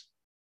 goals,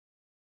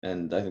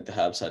 and I think the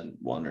Habs had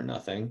 1 or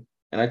nothing.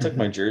 And I took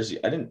my jersey.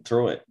 I didn't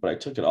throw it, but I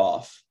took it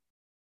off.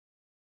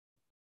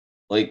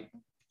 Like,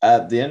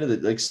 at the end of the,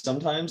 like,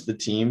 sometimes the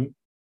team,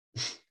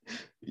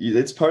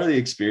 it's part of the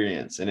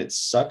experience, and it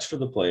sucks for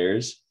the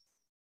players,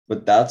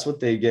 but that's what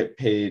they get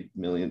paid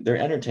million. They're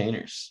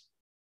entertainers.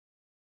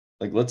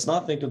 Like, let's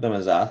not think of them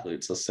as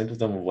athletes. Let's think of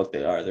them as what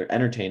they are. They're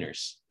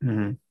entertainers.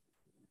 Mm-hmm.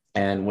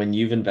 And when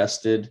you've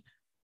invested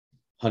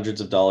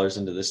hundreds of dollars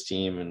into this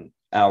team and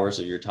hours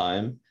of your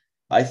time,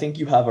 I think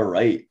you have a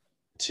right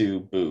to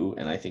boo,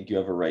 and I think you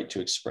have a right to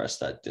express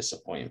that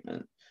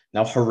disappointment.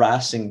 Now,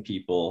 harassing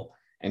people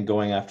and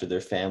going after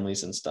their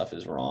families and stuff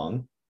is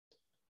wrong.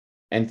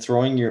 And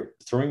throwing your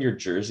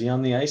jersey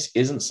on the ice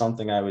isn't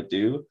something I would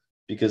do,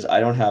 because I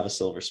don't have a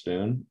silver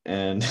spoon,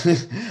 and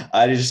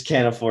I just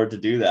can't afford to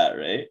do that,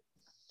 right?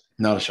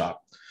 Not a shot.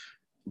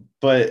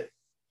 But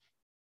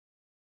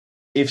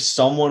if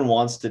someone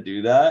wants to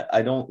do that,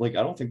 I don't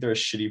think they're a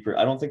shitty person.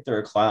 I don't think they're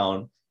a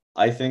clown.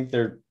 I think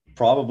they're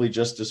probably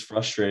just as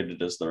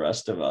frustrated as the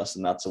rest of us,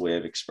 and that's a way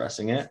of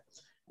expressing it.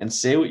 And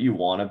say what you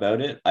want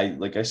about it.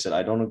 Like I said,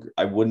 I don't agree.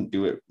 I wouldn't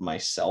do it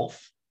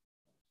myself.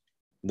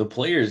 The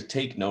players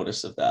take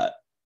notice of that.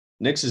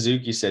 Nick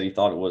Suzuki said he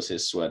thought it was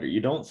his sweater.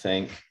 You don't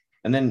think?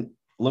 And then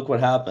look what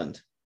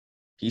happened.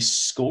 He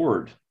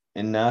scored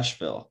in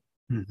Nashville.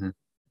 Mm-hmm.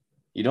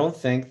 You don't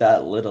think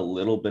that lit a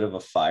little bit of a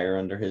fire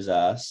under his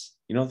ass?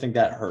 You don't think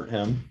that hurt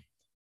him?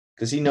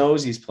 Because he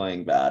knows he's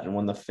playing bad. And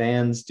when the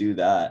fans do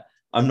that,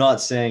 I'm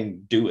not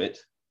saying do it.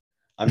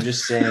 I'm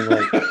just saying,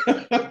 like,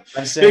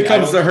 here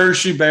comes the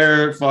Hershey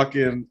Bear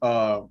fucking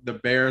the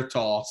bear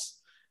toss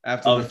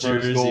after the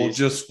first goal,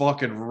 just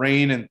fucking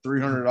raining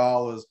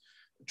 $300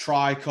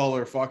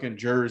 tricolor fucking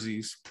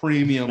jerseys,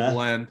 premium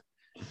blend.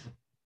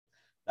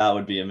 That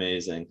would be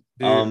amazing.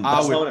 Dude,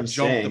 I would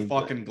jump the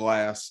fucking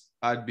glass.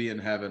 I'd be in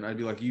heaven. I'd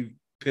be like, you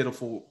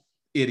pitiful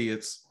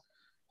idiots.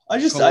 I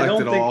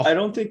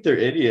don't think they're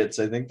idiots.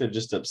 I think they're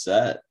just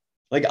upset.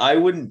 Like, I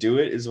wouldn't do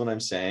it is what I'm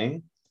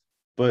saying,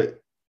 but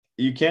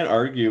you can't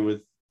argue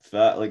with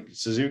that. Like,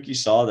 Suzuki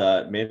saw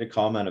that, made a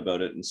comment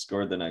about it, and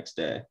scored the next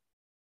day.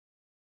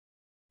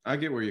 I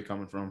get where you're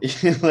coming from.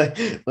 I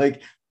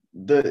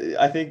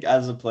think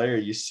as a player,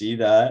 you see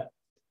that.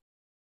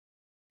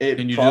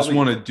 And you just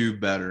want to do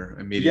better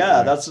immediately.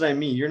 Yeah, that's what I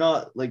mean. You're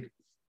not like,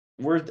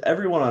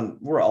 every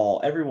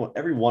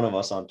one of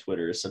us on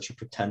Twitter is such a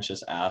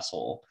pretentious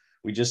asshole.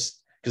 Because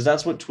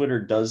that's what Twitter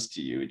does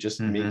to you. It just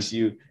makes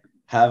you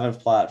have a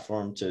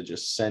platform to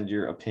just send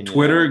your opinion.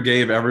 Twitter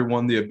gave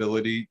everyone the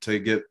ability to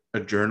get a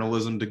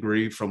journalism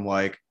degree from,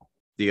 like,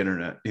 the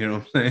internet. You know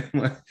what I'm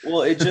saying?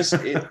 Well, it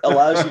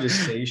allows you to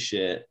say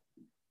shit,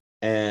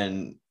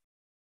 and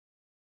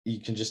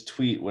you can just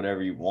tweet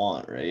whatever you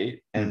want,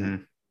 right?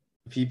 And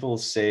people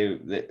say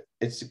that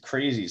it's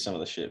crazy, some of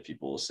the shit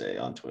people will say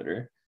on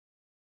Twitter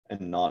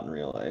and not in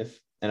real life.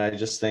 And I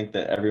just think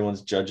that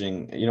everyone's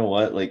judging. You know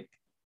what? Like,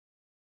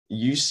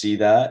 you see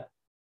that.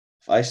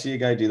 If I see a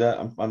guy do that,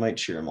 I might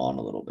cheer him on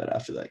a little bit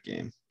after that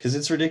game, because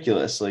it's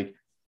ridiculous. Like,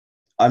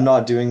 I'm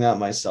not doing that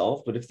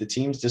myself, but if the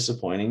team's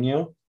disappointing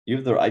you,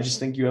 I just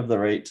think you have the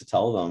right to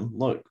tell them,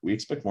 look, we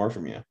expect more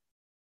from you.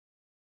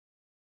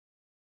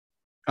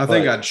 I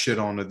think I'd shit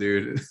on the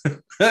dude.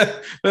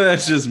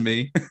 That's just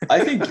me.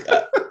 I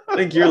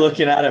think you're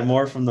looking at it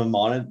more from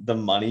the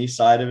money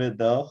side of it,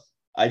 though.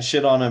 I'd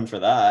shit on him for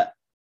that.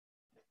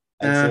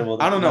 I'd say,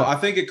 well, I don't know. not I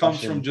think it comes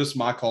question- from just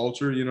my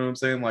culture. You know what I'm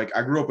saying? Like,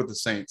 I grew up with the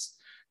Saints.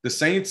 The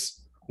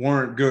Saints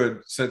weren't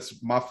good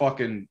since my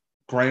fucking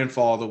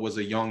grandfather was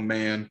a young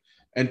man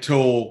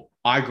until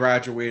I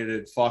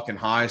graduated fucking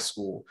high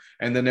school.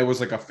 And then there was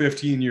like a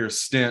 15-year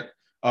stint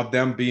of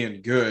them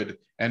being good.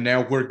 And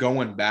now we're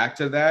going back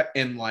to that.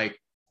 And like,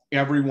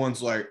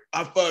 everyone's like,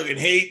 I fucking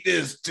hate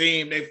this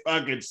team. They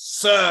fucking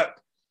suck.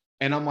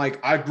 And I'm like,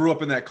 I grew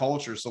up in that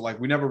culture. So like,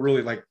 we never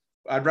really like,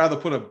 I'd rather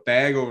put a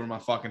bag over my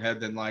fucking head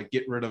than like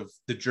get rid of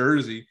the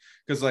jersey.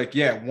 Cause like,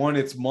 yeah, one,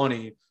 it's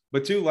money,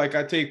 but two, like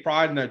I take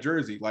pride in that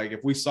jersey. Like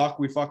if we suck,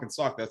 we fucking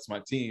suck. That's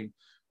my team.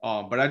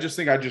 But I just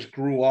think I just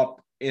grew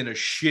up in a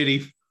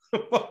shitty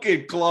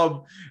fucking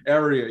club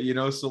area, you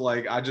know? So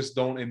like, I just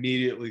don't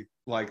immediately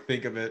like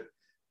think of it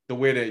the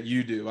way that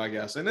you do, I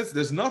guess. And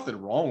there's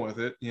nothing wrong with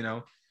it. You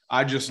know,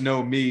 I just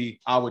know me,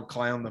 I would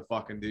clown the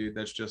fucking dude.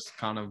 That's just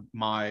kind of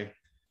my,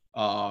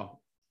 I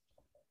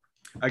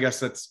guess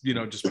that's, you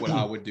know, just what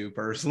I would do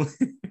personally.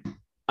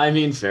 I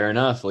mean, fair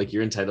enough. Like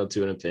you're entitled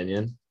to an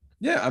opinion.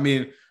 Yeah. I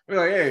mean, we're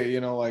like, hey, you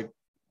know, like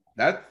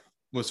that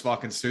was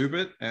fucking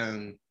stupid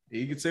and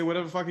he could say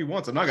whatever the fuck he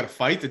wants. I'm not going to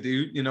fight the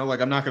dude, you know,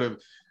 like I'm not going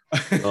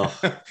Oh,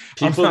 to,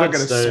 I'm not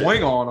going to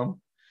swing on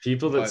him.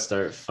 People that But-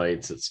 start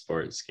fights at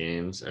sports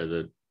games are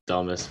the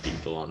dumbest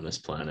people on this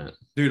planet.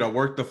 Dude, I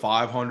worked the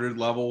 500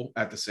 level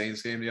at the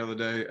Saints game the other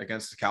day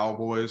against the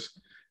Cowboys.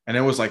 And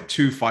it was like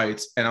 2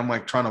 fights. And I'm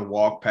like trying to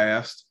walk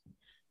past.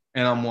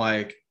 And I'm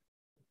like,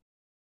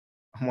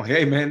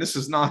 hey man, this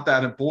is not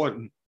that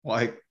important.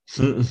 Like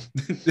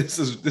this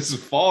is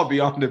far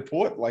beyond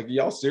important. Like,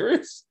 y'all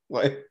serious?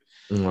 Like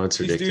No, it's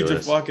these ridiculous.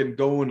 dudes are fucking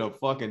going to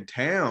fucking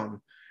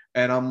town.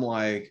 And I'm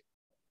like,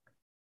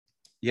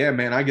 yeah,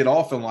 man, I get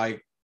off in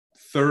like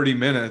 30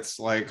 minutes.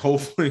 Like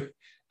hopefully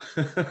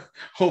I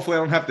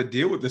don't have to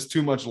deal with this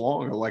too much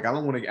longer. Like I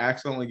don't want to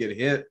accidentally get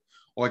hit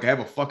or like have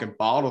a fucking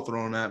bottle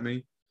thrown at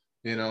me,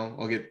 you know,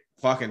 or get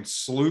fucking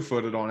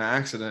slew-footed on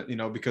accident, you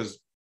know, because,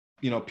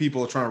 you know,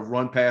 people are trying to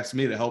run past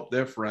me to help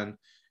their friend.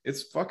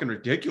 It's fucking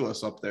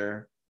ridiculous up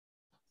there.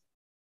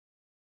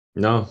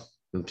 No,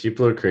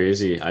 people are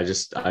crazy.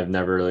 I've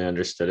never really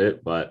understood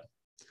it, but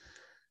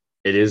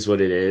it is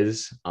what it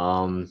is.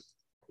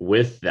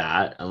 With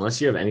that,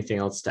 unless you have anything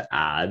else to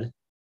add.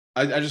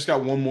 I just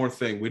got one more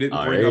thing. We didn't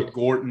All bring right. up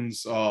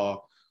Gorton's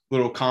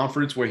little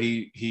conference where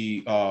he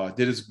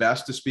did his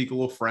best to speak a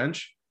little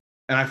French,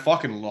 and I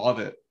fucking love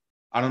it.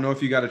 I don't know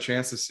if you got a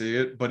chance to see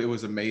it, but it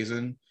was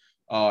amazing.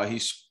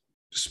 He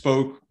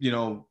spoke, you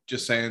know,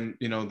 just saying,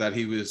 you know, that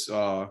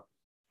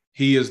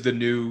he is the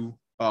new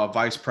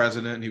vice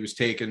president. He was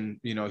taking,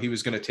 you know, he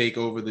was going to take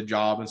over the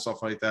job and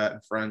stuff like that in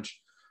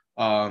French.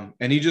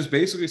 And he just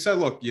basically said,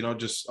 look, you know,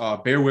 just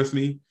bear with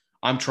me.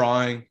 I'm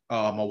trying.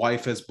 My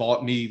wife has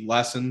bought me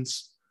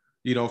lessons,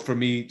 you know, for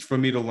me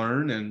to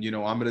learn. And, you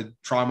know, I'm going to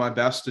try my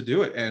best to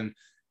do it. And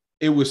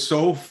it was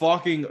so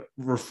fucking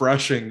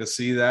refreshing to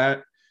see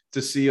that,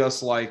 to see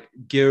us like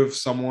give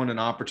someone an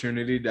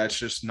opportunity that's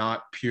just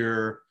not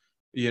pure,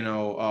 you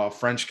know,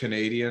 French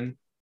Canadian.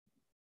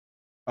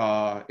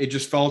 It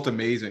just felt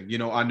amazing. You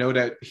know, I know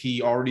that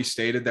he already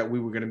stated that we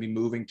were going to be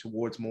moving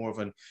towards more of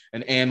an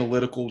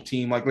analytical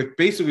team, like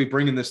basically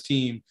bringing this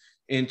team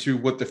into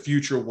what the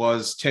future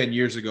was 10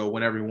 years ago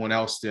when everyone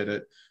else did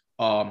it.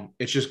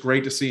 It's just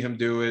great to see him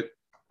do it.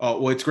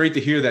 Well, it's great to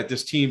hear that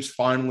this team's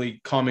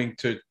finally coming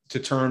to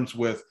terms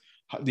with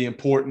the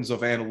importance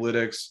of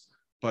analytics.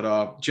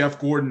 But Jeff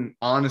Gordon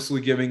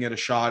honestly giving it a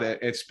shot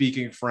at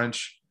speaking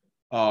French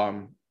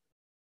won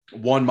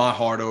my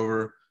heart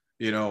over.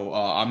 You know,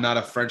 I'm not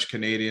a French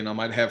Canadian. I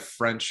might have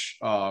French.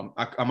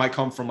 I might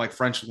come from like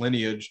French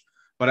lineage,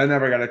 but I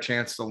never got a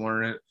chance to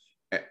learn it.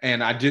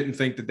 And I didn't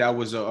think that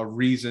was a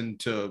reason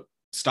to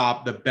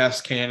stop the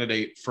best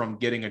candidate from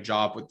getting a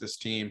job with this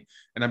team.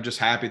 And I'm just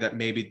happy that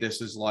maybe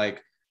this is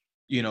like,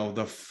 you know,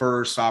 the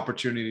first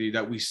opportunity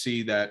that we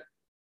see that,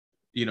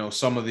 you know,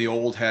 some of the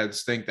old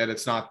heads think that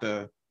it's not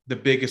the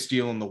biggest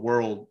deal in the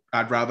world.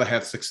 I'd rather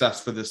have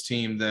success for this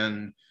team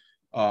than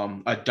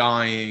a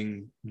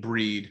dying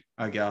breed,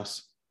 I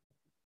guess.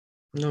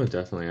 No,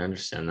 definitely. I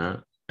understand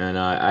that. And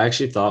I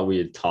actually thought we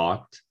had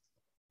talked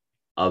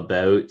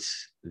about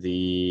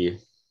the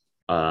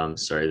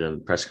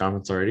press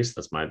conference already. So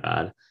that's my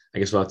bad. I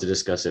guess we'll have to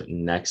discuss it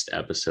next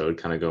episode,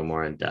 kind of go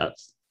more in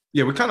depth.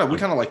 Yeah, we kind of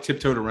like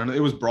tiptoed around it.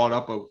 It was brought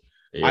up, but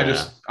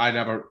Yeah. I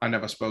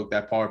never spoke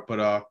that part. But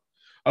I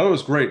thought it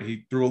was great.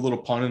 He threw a little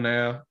pun in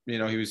there. You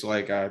know, he was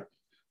like,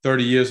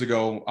 30 years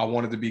ago, I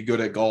wanted to be good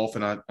at golf,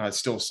 and I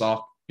still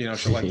suck. You know,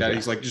 shit like that. Yeah.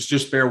 He's like,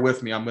 just bear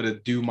with me. I'm gonna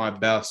do my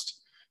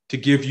best to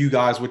give you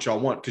guys what y'all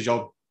want, because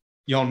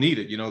y'all need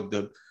it. You know,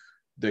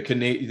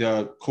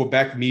 the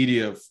Quebec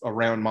media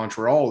around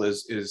Montreal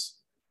is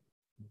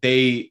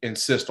they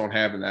insist on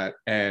having that,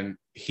 and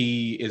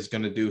he is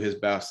going to do his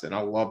best. And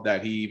I love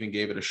that he even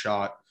gave it a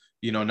shot,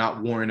 you know,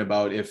 not worrying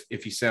about if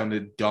he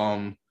sounded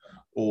dumb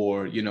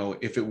or, you know,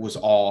 if it was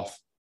off.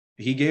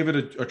 He gave it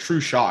a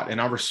true shot,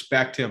 and I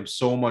respect him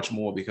so much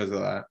more because of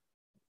that.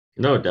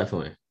 No,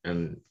 definitely.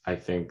 And I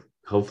think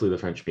hopefully the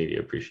French media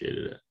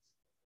appreciated it.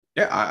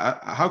 Yeah,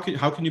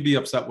 how can you be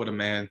upset with a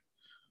man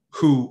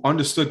who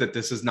understood that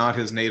this is not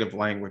his native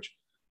language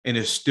and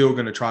is still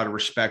going to try to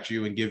respect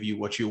you and give you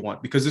what you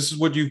want? Because this is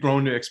what you've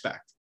grown to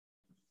expect.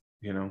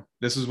 You know,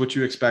 this is what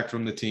you expect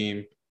from the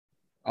team.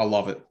 I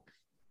love it.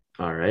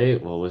 All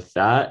right. Well, with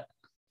that,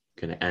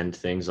 I'm going to end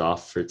things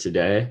off for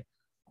today.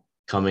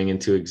 Coming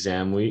into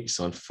exam week.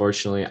 So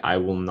unfortunately, I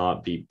will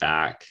not be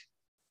back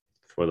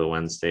for the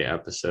Wednesday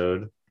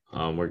episode.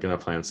 We're going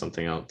to plan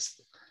something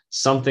else.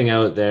 Something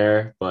out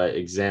there, but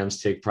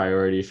exams take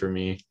priority for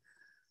me.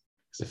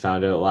 Because I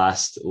found out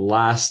last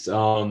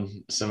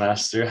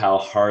semester how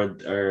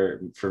hard,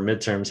 or for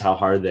midterms, how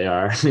hard they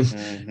are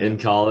in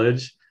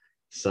college.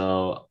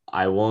 So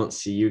I won't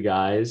see you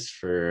guys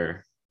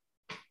for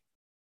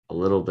a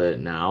little bit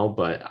now,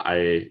 but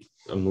I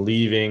am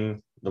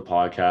leaving the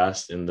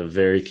podcast in the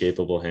very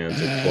capable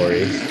hands of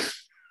Corey.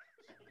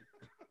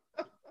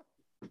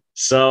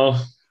 So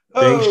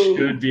things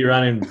should be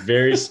running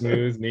very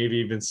smooth, maybe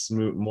even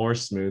more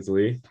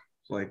smoothly.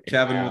 Like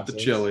Kevin with the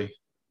chili.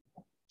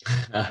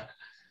 All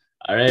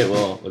right.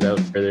 Well, without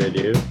further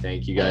ado,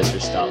 thank you guys for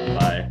stopping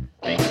by.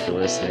 Thank you for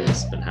listening.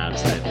 This has been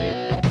Habs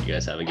Nightly. You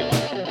guys have a good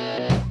one.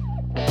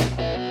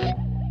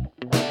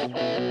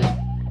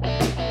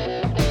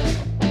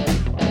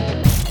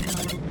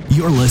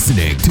 You're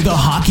listening to the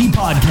Hockey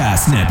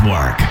Podcast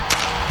Network.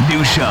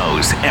 New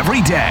shows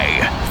every day.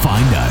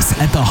 Find us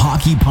at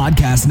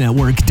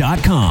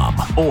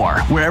thehockeypodcastnetwork.com or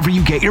wherever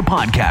you get your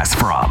podcasts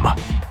from.